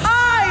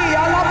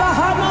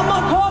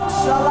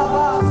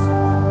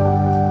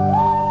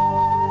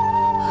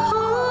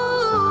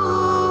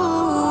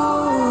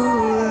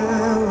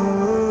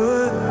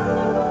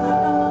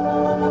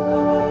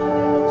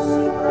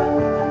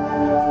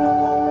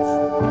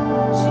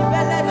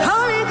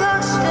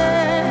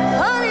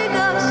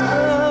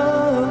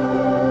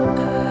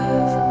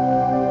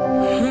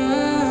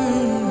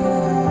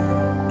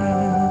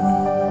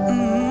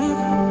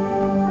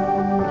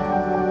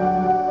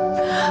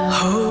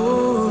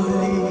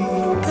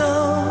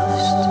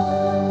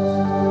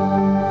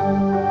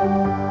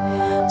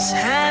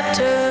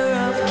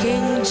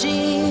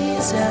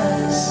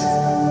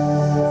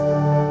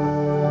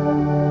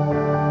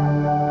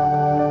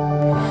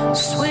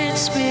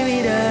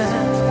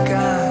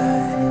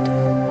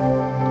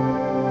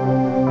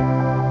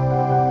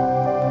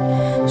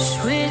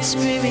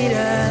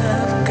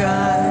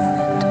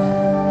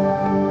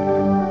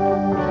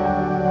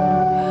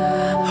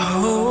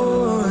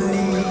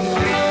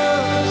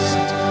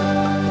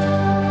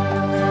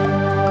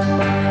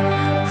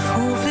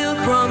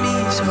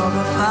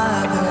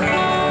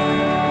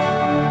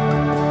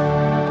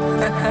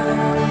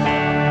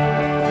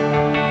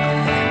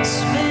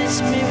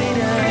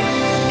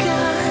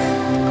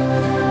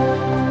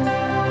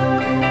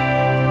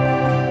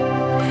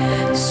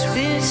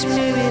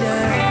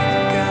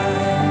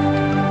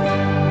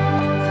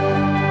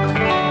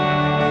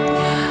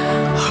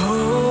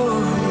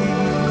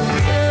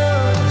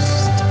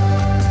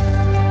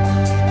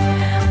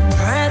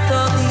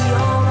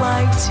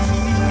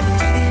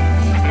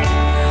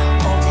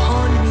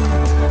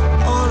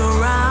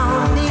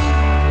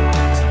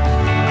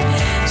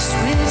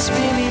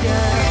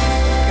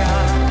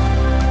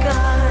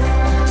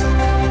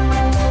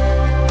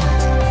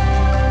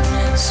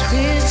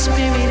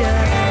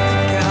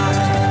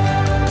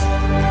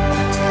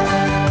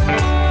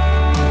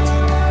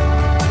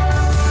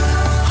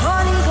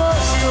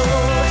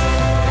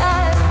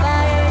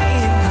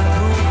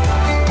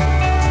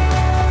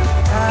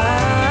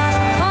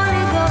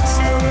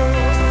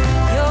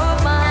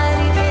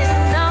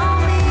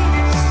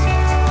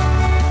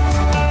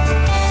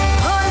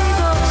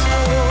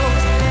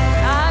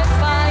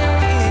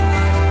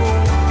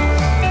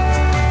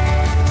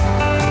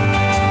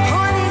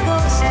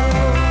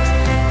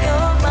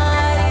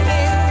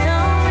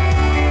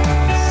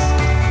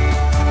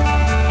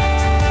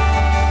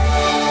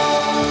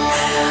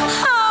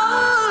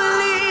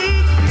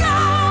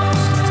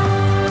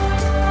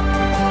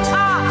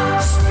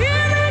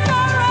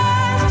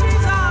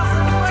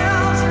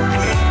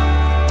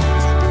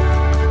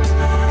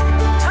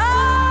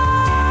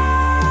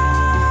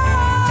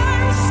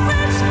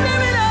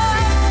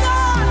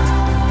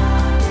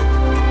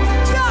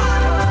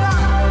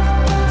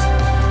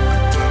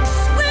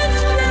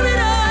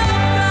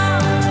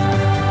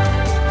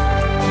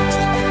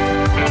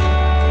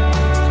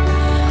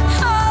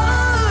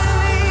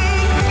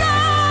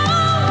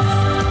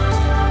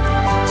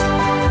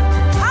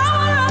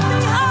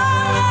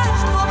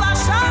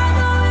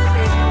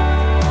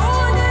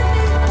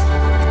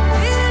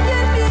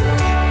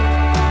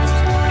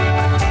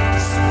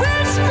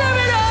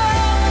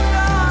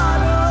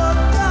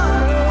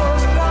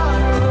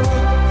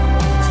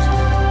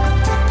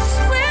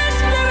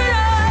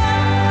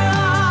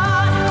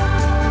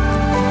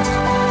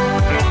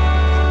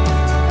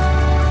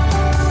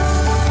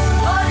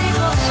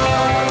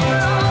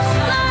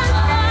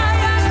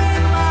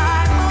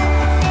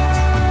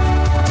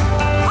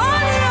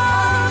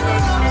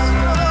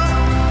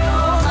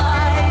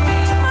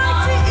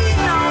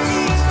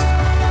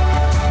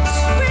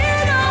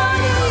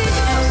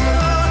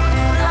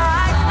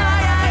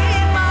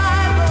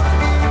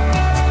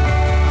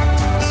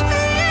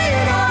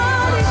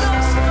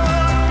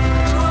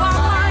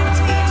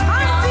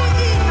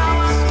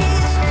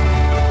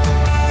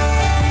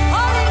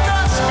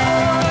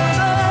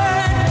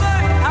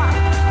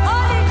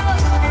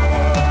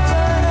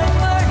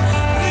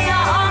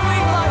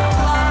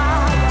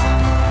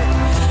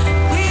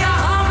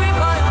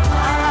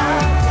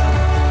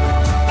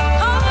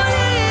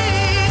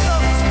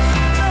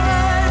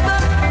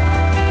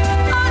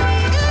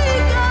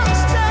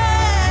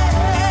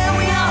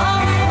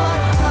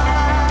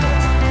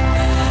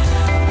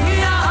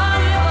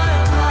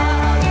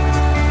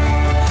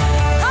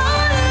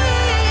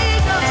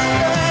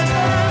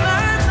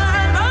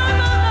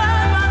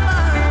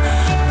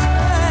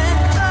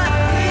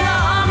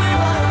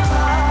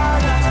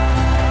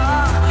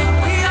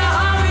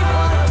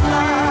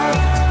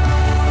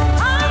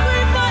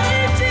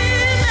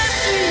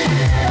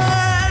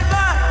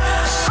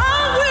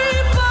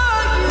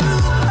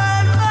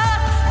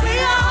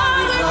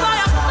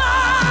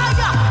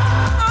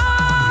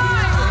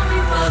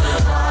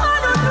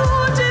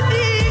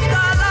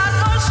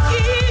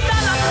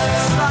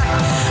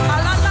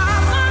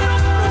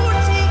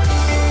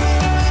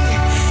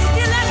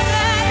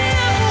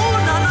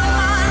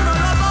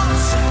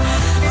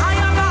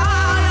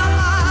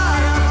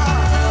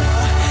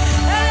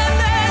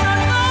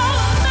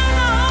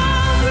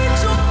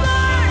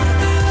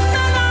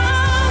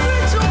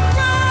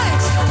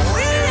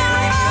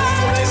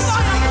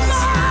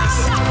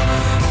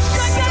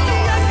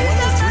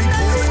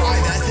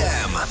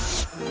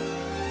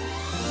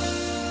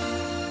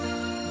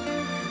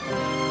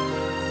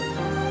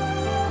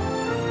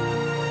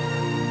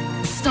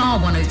 Star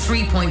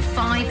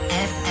 103.5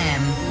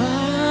 FM.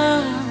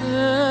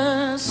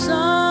 Father,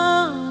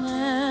 Son,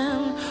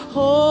 and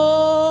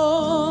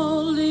Holy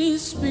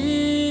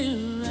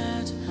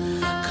Spirit,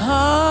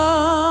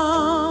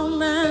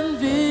 come and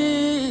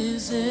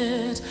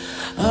visit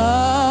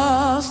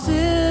us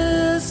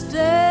this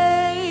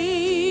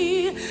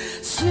day.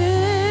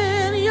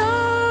 Send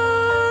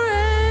your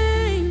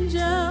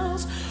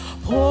angels,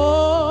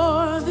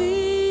 pour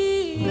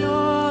the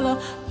oil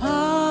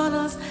upon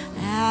us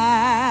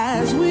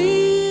as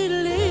we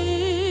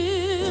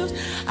lift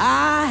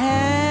our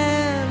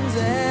hands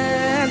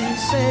and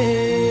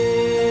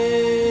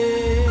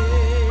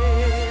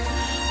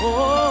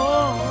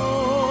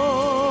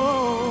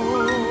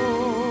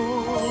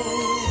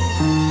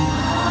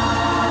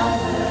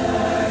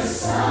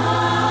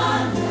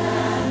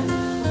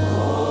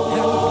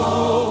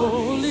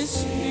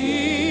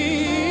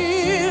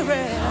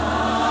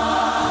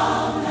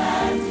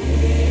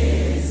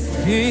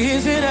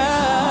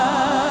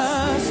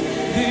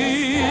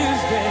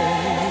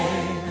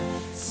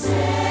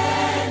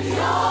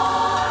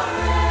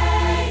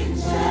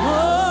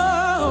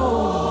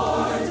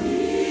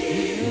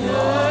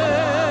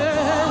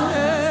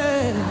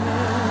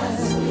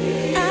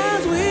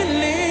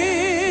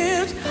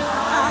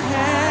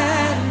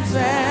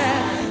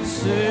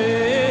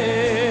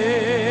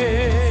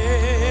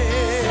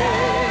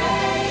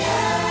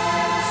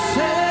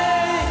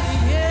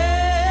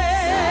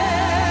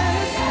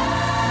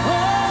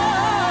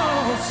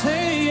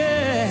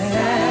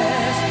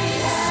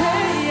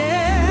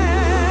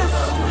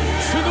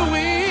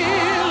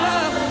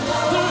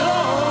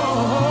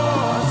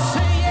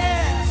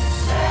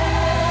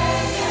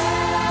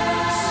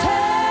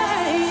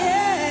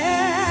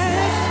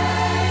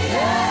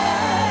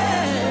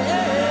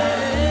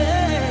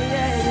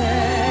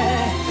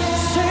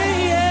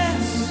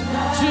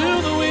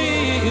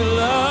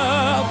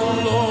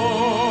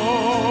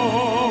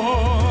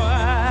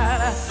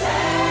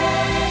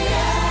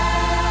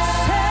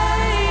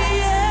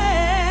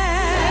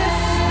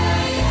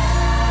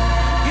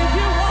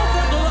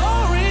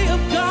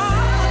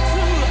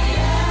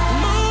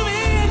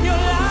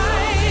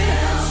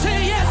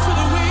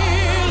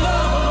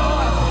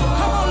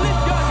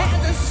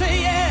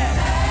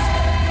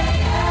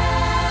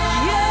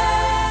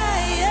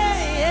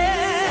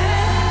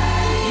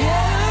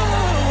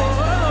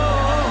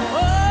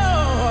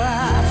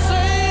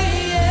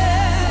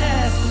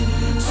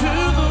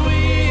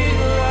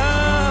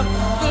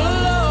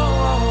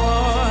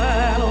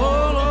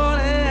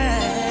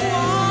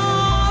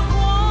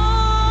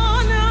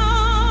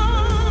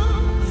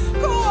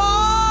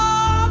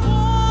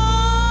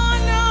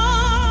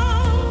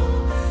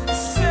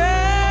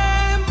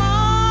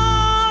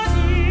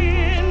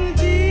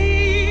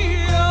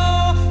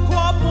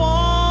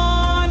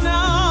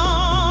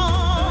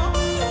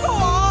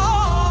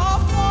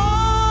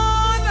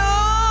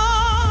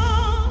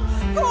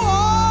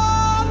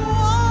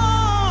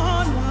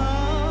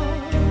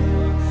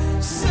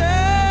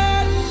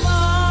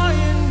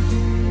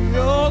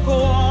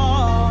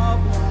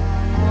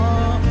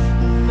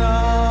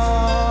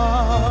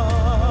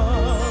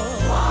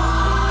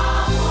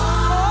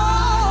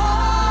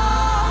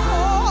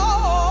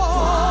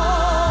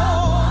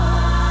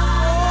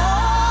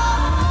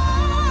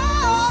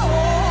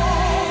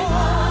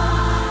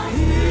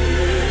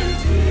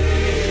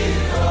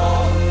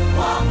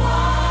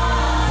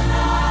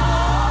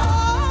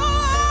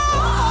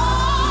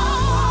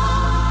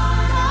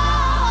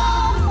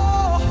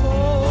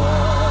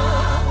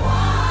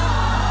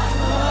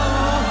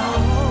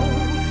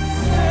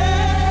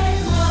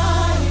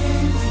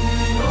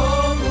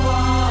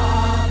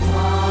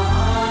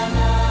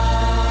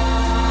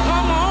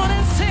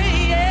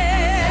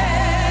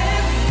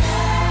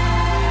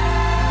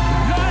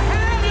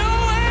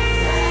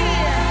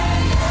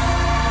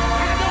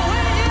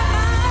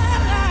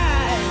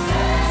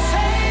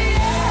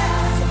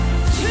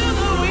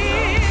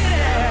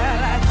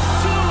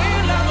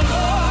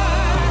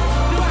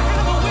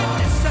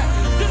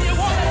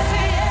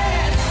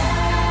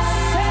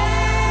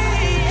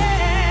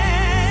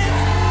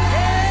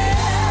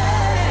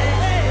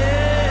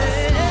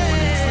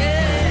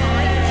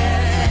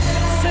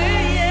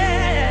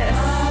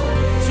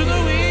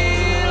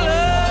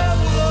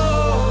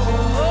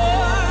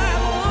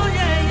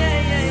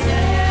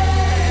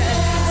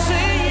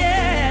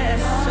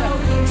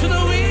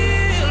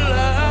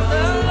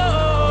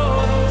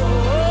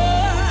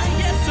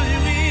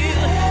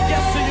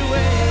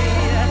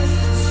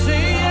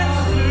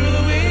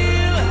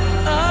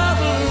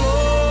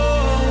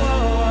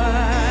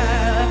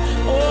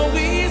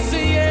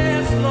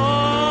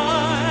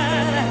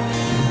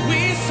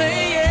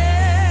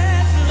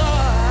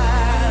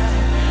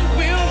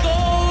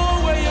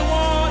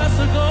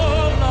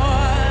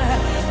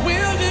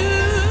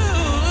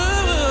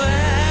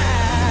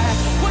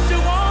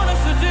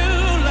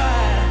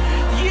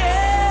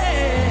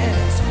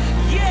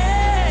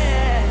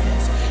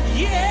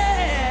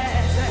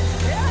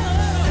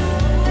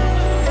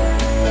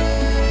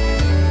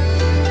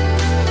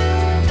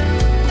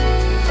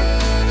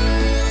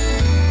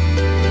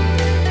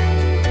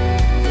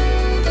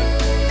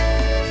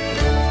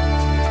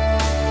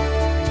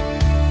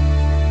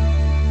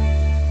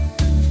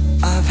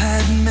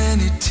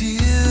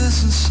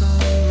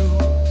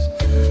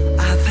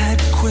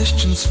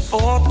questions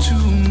for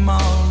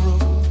tomorrow.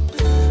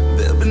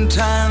 There've been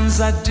times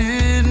I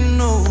didn't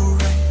know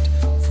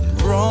right from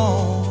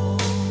wrong,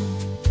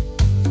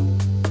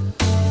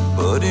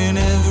 but in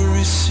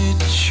every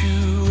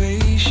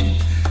situation,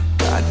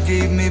 God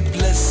gave me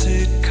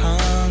blessed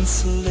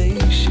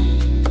consolation.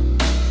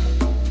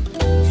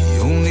 He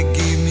only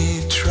gave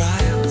me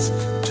trials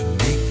to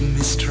make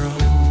me strong.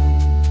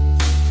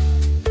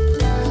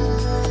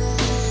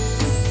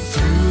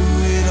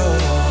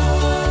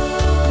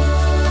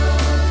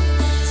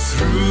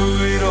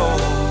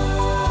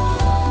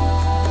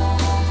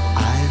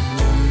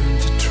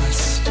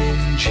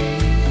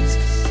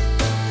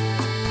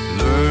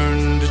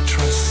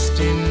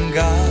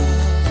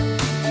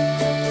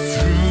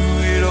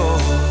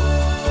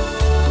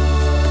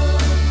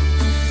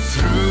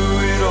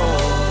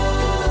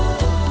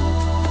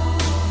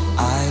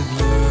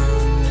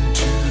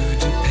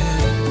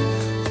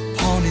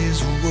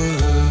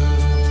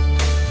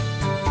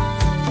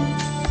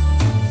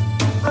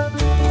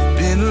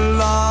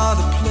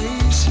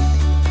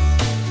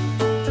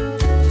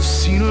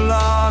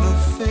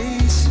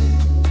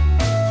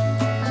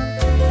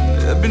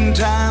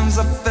 Times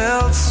I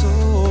felt so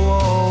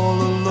all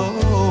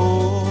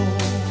alone.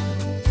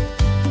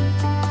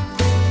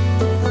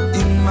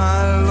 In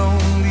my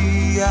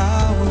lonely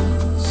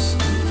hours,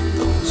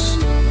 those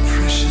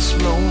precious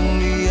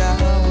lonely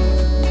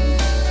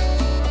hours,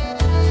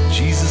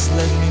 Jesus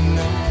let me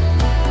know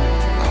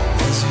I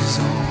was his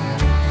own.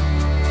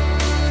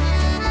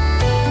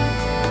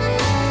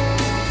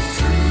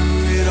 Through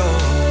it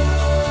all,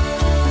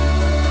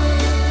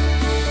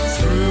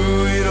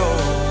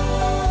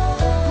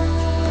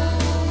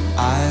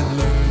 I've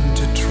learned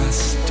to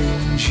trust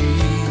in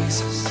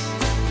Jesus.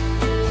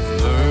 I've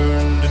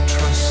learned to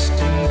trust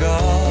in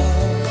God.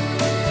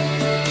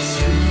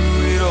 Through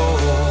it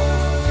all,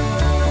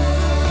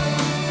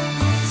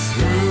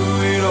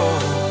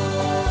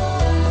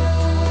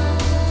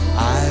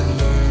 I've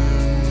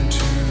learned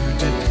to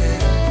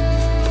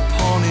depend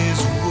upon his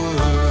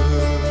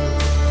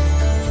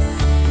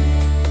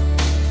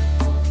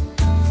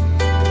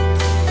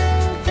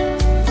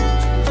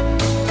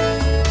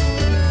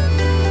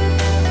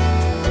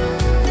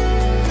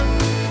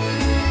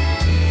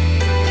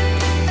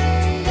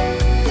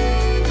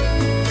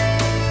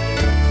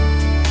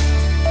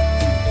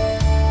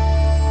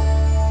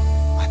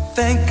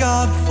Thank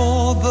God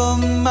for the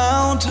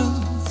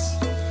mountains,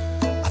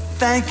 I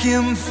thank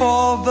him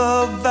for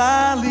the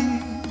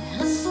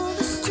valleys,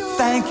 I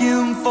thank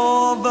him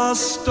for the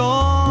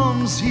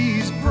storms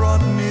he's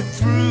brought me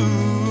through.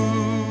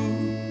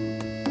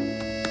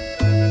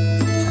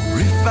 For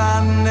if I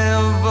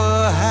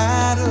never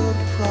had a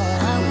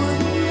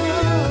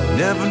problem,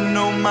 never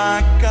know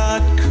my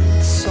God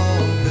could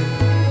solve it.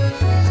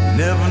 I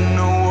never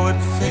know what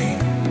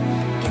faith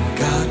in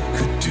God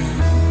could do.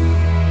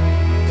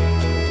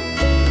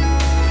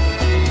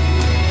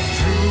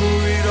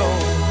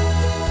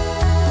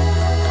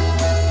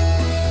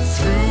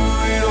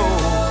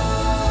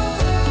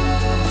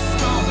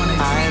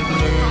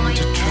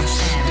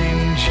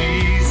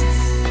 Jesus,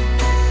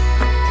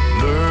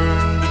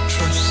 learn to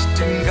trust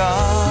in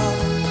God.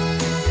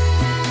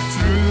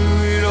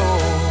 Through it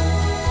all,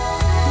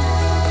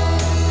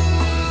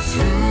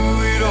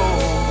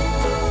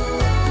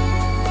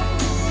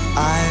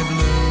 I've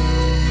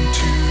learned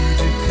to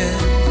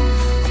depend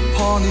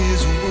upon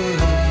his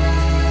word.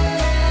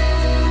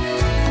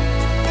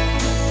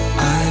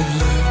 I've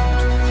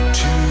learned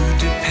to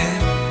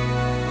depend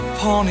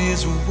upon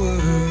his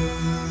word.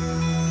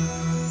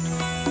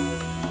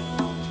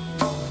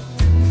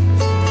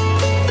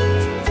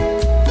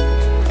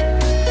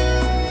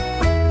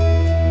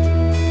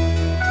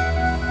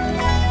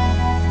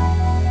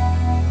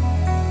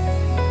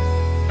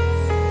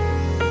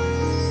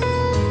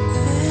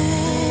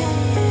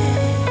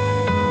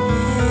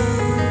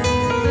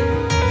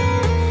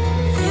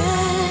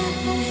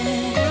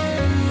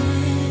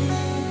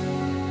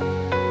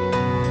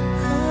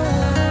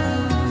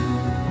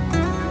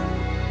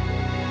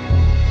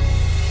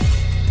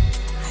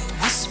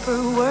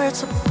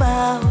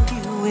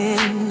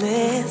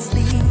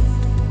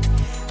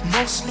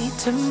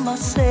 To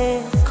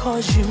myself,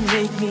 'cause you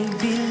make me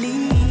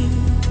believe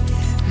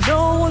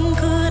no one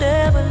could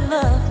ever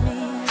love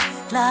me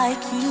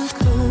like you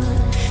could.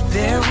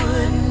 There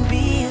wouldn't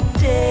be a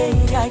day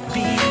I'd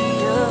be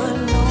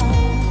alone,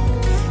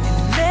 and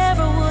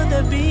never would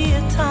there be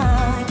a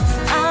time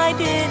I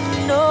didn't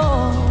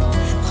know,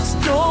 'cause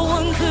no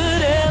one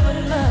could ever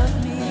love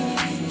me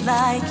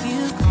like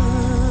you could.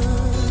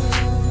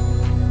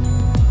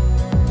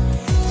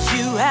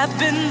 You have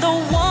been the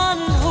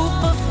one who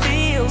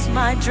fulfills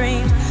my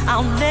dreams.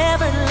 I'll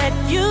never let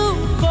you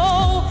go.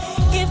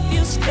 If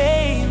you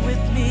stay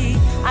with me,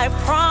 I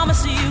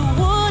promise you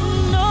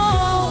wouldn't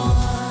know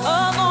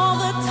of all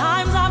the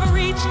times I've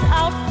reached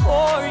out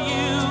for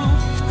you.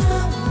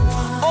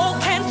 Oh,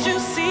 can't you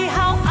see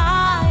how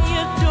I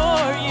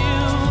adore you?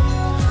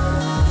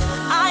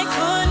 I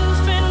couldn't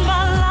spend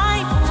my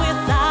life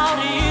without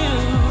you.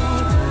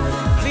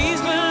 Please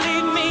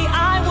believe me,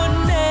 I would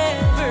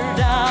never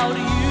doubt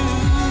you.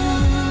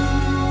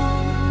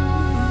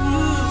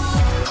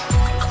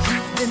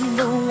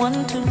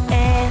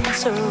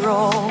 answer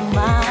all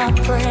my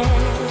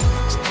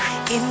prayers.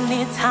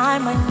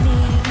 Anytime I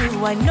need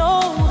you, I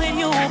know that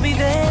you'll be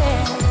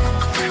there.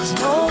 'Cause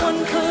no one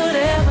could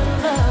ever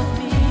love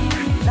me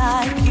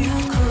like you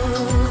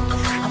could.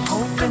 I'm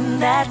hoping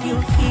that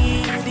you'll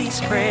hear these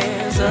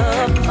prayers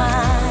of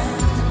mine.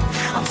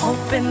 I'm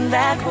hoping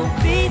that we'll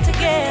be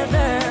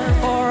together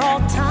for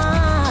all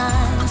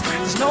times.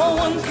 'Cause no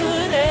one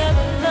could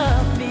ever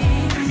love me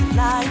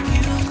like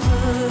you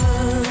could.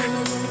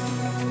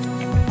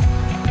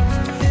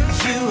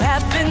 You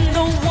have been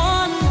the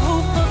one who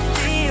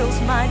fulfills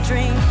my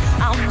dream.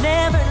 I'll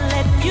never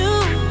let you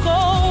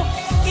go.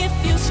 If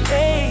you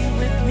stay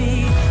with me,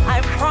 I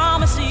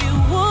promise you